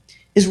hope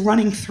is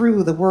running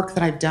through the work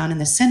that I've done in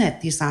the Senate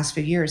these last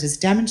few years, is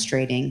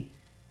demonstrating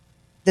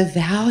the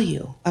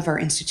value of our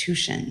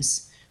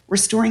institutions,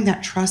 restoring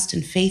that trust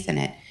and faith in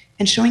it,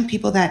 and showing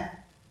people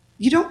that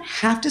you don't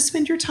have to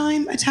spend your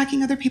time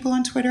attacking other people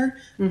on Twitter.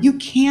 Mm-hmm. You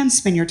can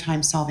spend your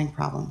time solving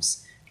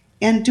problems.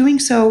 And doing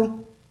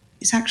so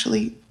is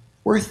actually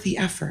worth the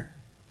effort.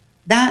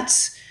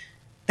 That's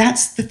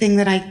the thing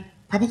that I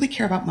probably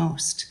care about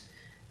most.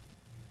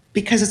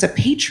 Because as a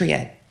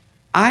patriot,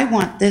 I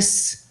want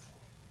this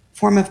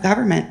form of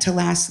government to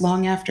last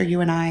long after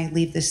you and I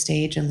leave this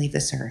stage and leave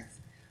this earth.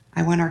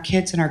 I want our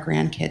kids and our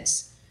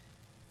grandkids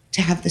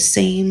to have the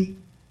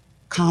same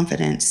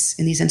confidence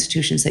in these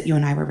institutions that you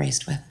and I were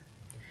raised with.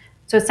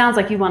 So it sounds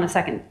like you want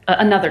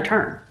another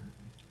term.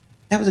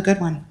 That was a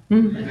good one.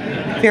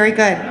 Mm-hmm. Very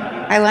good.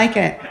 I like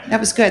it. That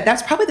was good.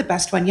 That's probably the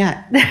best one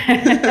yet.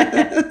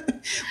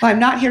 Well, I'm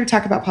not here to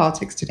talk about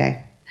politics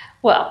today.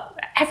 Well,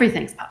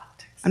 everything's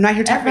politics. I'm not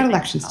here to talk about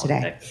elections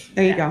today.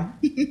 There you go.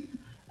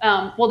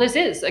 Well, this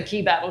is a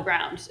key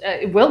battleground.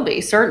 It will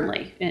be,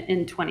 certainly,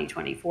 in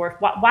 2024.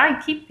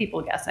 Why keep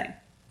people guessing?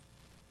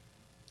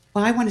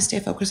 Well, I want to stay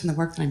focused on the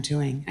work that I'm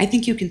doing. I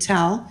think you can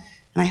tell,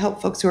 and I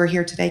hope folks who are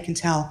here today can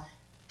tell,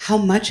 how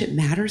much it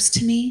matters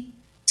to me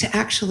to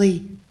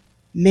actually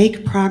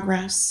make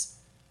progress,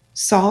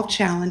 solve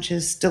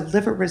challenges,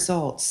 deliver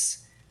results.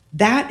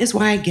 That is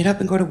why I get up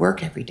and go to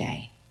work every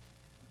day.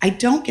 I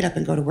don't get up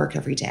and go to work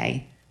every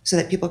day so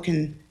that people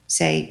can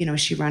say,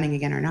 is she running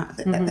again or not?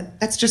 Mm-hmm.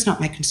 That's just not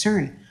my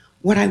concern.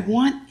 What I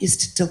want is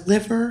to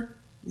deliver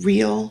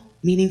real,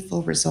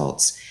 meaningful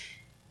results.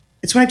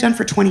 It's what I've done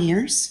for 20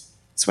 years.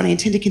 It's what I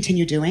intend to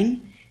continue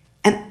doing.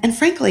 And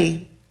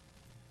frankly,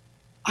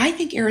 I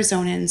think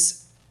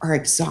Arizonans are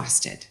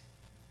exhausted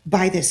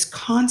by this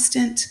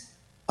constant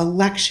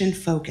election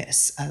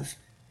focus of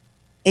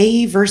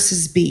A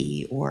versus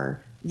B,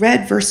 or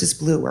red versus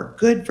blue, or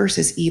good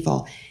versus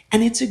evil.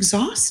 And it's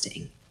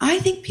exhausting. I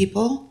think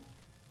people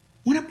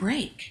want a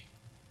break.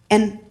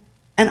 And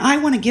I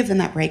want to give them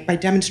that break by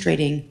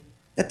demonstrating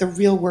that the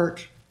real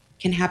work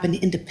can happen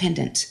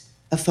independent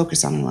of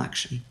focus on an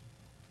election.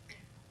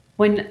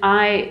 When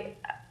I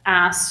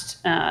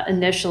asked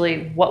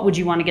initially, what would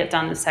you want to get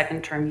done the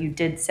second term, you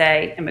did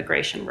say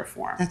immigration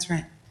reform. That's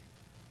right.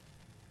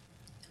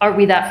 Are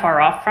we that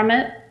far off from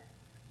it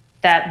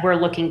that we're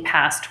looking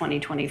past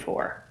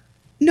 2024?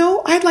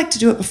 No, I'd like to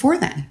do it before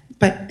then.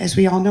 But as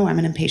we all know, I'm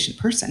an impatient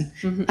person.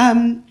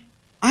 Mm-hmm.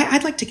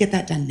 I'd like to get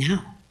that done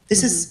now.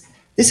 This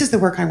is the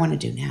work I want to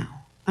do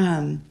now.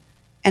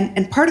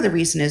 And part of the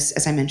reason is,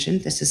 as I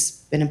mentioned, this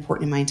has been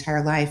important in my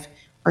entire life.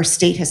 Our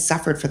state has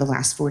suffered for the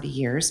last 40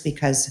 years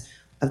because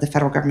of the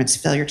federal government's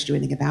failure to do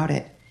anything about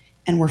it.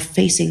 And we're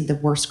facing the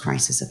worst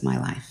crisis of my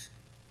life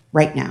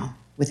right now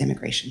with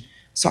immigration.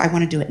 So I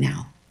want to do it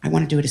now. I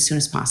want to do it as soon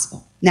as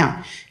possible.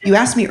 Now, you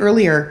asked me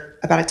earlier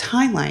about a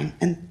timeline,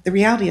 and the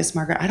reality is,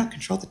 Margaret, I don't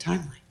control the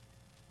timeline.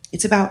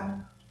 It's about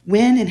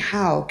when and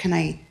how can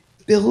I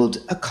build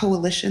a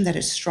coalition that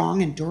is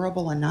strong and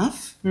durable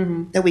enough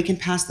that we can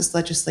pass this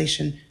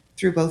legislation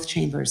through both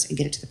chambers and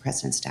get it to the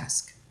president's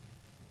desk.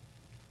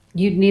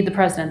 You'd need the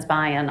president's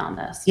buy-in on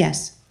this.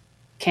 Yes.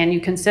 Can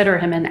you consider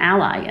him an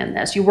ally in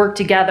this? You worked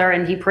together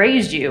and he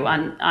praised you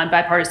on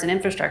bipartisan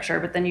infrastructure,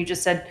 but then you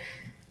just said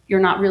you're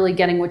not really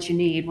getting what you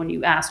need when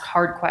you ask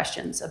hard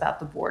questions about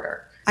the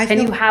border.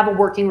 Can you have a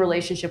working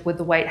relationship with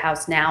the White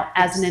House now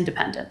as an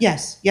independent?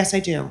 Yes, I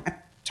do. I've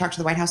talked to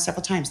the White House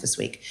several times this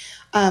week.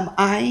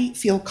 I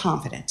feel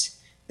confident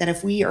that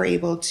if we are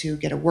able to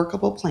get a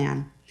workable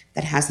plan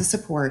that has the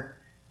support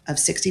of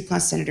 60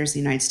 plus senators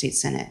in the United States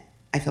Senate,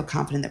 I feel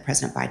confident that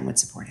President Biden would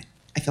support it.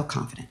 I feel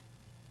confident.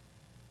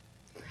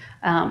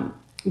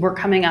 We're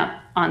coming up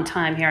on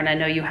time here, and I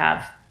know you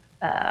have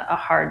a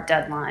hard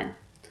deadline.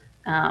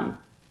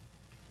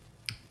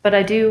 But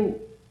I do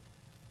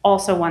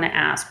also want to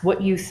ask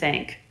what you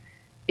think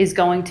is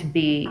going to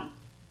be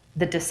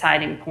the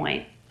deciding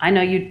point. I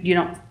know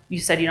you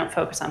said you don't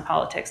focus on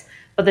politics,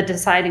 but the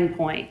deciding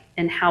point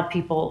in how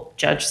people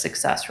judge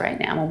success right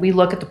now. When we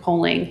look at the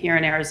polling here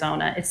in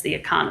Arizona, it's the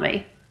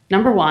economy.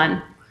 Number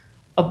one,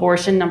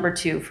 abortion. Number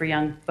two, for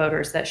young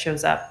voters, that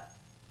shows up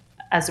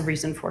as a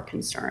reason for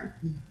concern.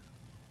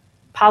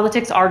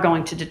 Politics are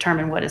going to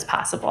determine what is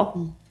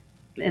possible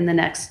in the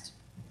next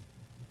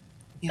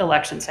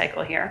election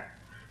cycle here.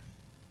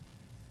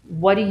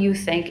 What do you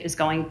think is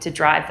going to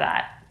drive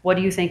that? What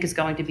do you think is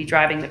going to be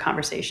driving the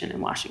conversation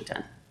in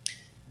Washington?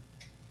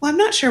 Well, I'm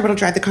not sure what'll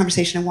drive the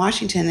conversation in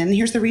Washington, and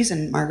here's the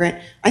reason,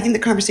 Margaret. I think the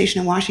conversation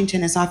in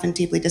Washington is often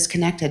deeply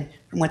disconnected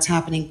from what's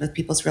happening with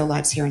people's real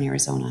lives here in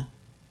Arizona.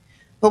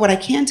 But what I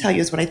can tell you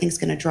is what I think is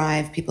going to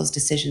drive people's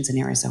decisions in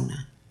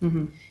Arizona.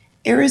 Mm-hmm.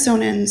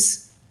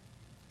 Arizonans,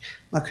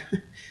 look,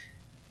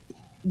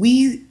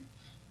 we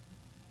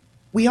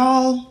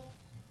all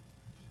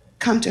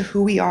come to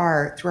who we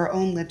are through our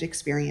own lived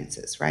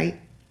experiences, right?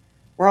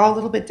 We're all a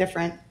little bit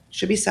different,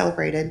 should be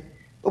celebrated,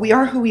 but we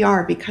are who we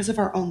are because of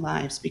our own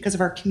lives, because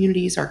of our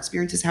communities, our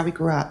experiences, how we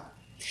grew up.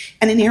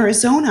 And in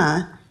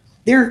Arizona,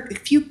 there are a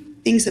few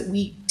things that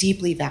we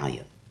deeply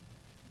value.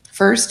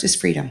 First is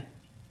freedom.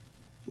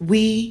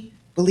 We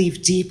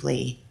believe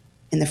deeply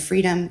in the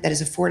freedom that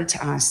is afforded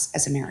to us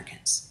as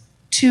Americans.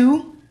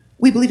 Two,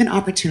 we believe in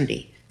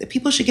opportunity, that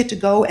people should get to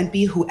go and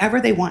be whoever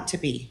they want to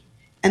be.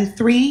 And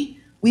three,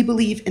 we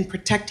believe in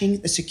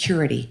protecting the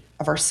security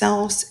of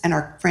ourselves and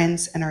our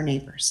friends and our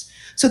neighbors.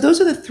 So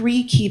those are the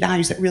three key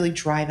values that really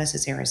drive us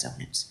as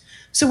Arizonans.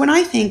 So when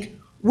I think,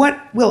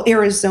 what will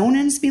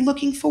Arizonans be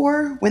looking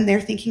for when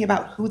they're thinking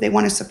about who they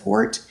want to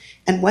support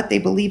and what they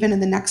believe in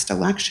the next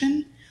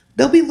election,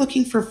 they'll be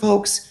looking for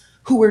folks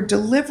who are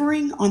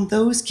delivering on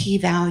those key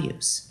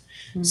values.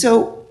 Mm-hmm.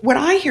 So what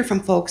I hear from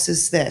folks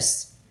is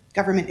this: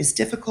 government is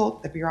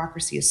difficult, the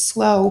bureaucracy is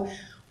slow.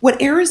 What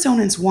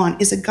Arizonans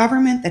want is a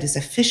government that is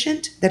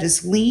efficient, that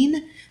is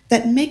lean,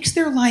 that makes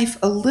their life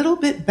a little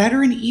bit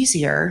better and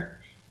easier,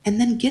 and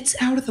then gets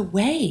out of the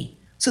way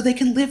so they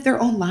can live their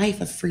own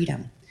life of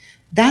freedom.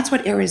 That's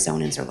what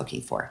Arizonans are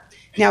looking for.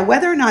 Now,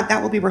 whether or not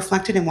that will be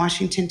reflected in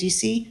Washington,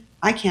 D.C.,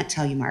 I can't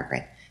tell you,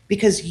 Margaret,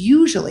 because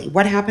usually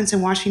what happens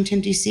in Washington,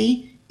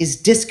 D.C. is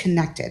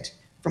disconnected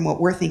from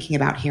what we're thinking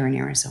about here in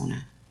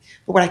Arizona.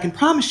 But what I can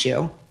promise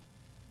you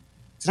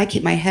is that I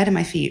keep my head and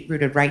my feet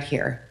rooted right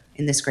here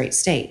in this great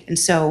state. And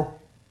so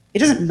it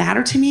doesn't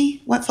matter to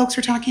me what folks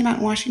are talking about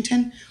in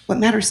Washington. What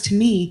matters to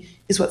me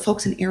is what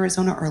folks in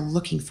Arizona are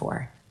looking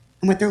for.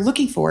 And what they're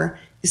looking for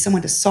is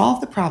someone to solve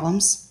the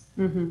problems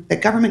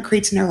that government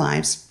creates in their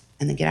lives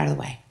and then get out of the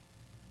way.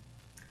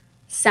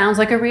 Sounds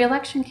like a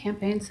re-election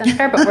campaign,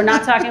 Senator, but we're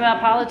not talking about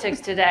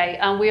politics today.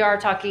 We are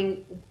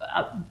talking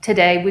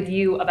today with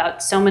you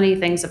about so many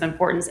things of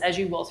importance, as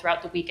you will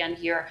throughout the weekend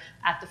here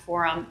at the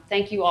forum.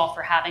 Thank you all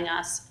for having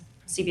us,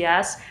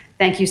 CBS.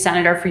 Thank you,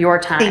 Senator, for your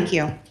time. Thank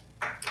you.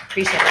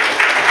 Appreciate it.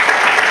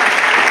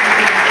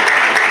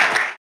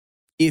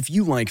 If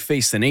you like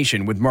Face the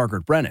Nation with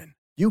Margaret Brennan,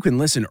 you can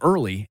listen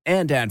early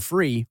and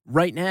ad-free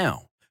right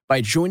now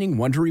by joining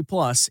Wondery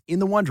Plus in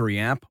the Wondery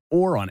app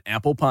or on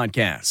Apple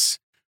Podcasts.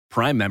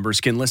 Prime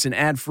members can listen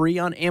ad-free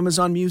on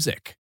Amazon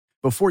Music.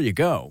 Before you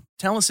go,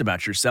 tell us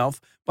about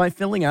yourself by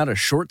filling out a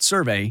short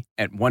survey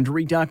at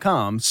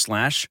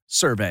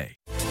Wondery.com/survey.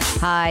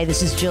 Hi,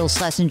 this is Jill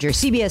Schlesinger,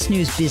 CBS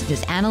News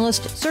business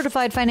analyst,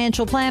 certified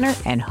financial planner,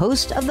 and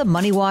host of the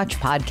Money Watch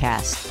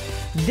podcast.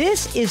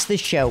 This is the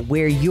show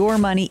where your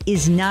money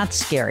is not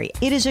scary.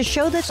 It is a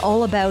show that's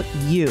all about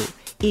you.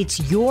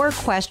 It's your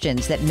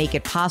questions that make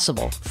it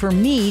possible for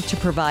me to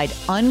provide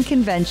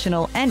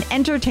unconventional and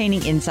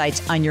entertaining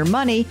insights on your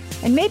money,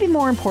 and maybe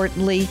more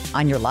importantly,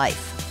 on your life.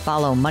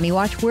 Follow Money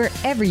Watch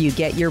wherever you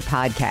get your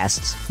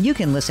podcasts. You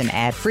can listen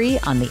ad-free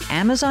on the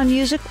Amazon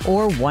Music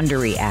or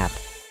Wondery app.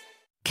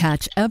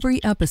 Catch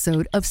every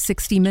episode of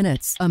 60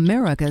 Minutes,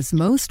 America's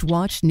most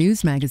watched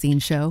news magazine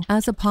show,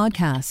 as a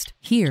podcast.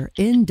 Hear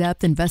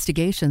in-depth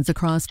investigations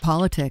across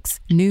politics,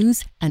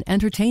 news, and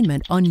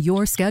entertainment on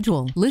your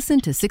schedule.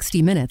 Listen to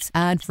 60 Minutes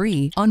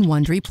ad-free on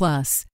Wondery Plus.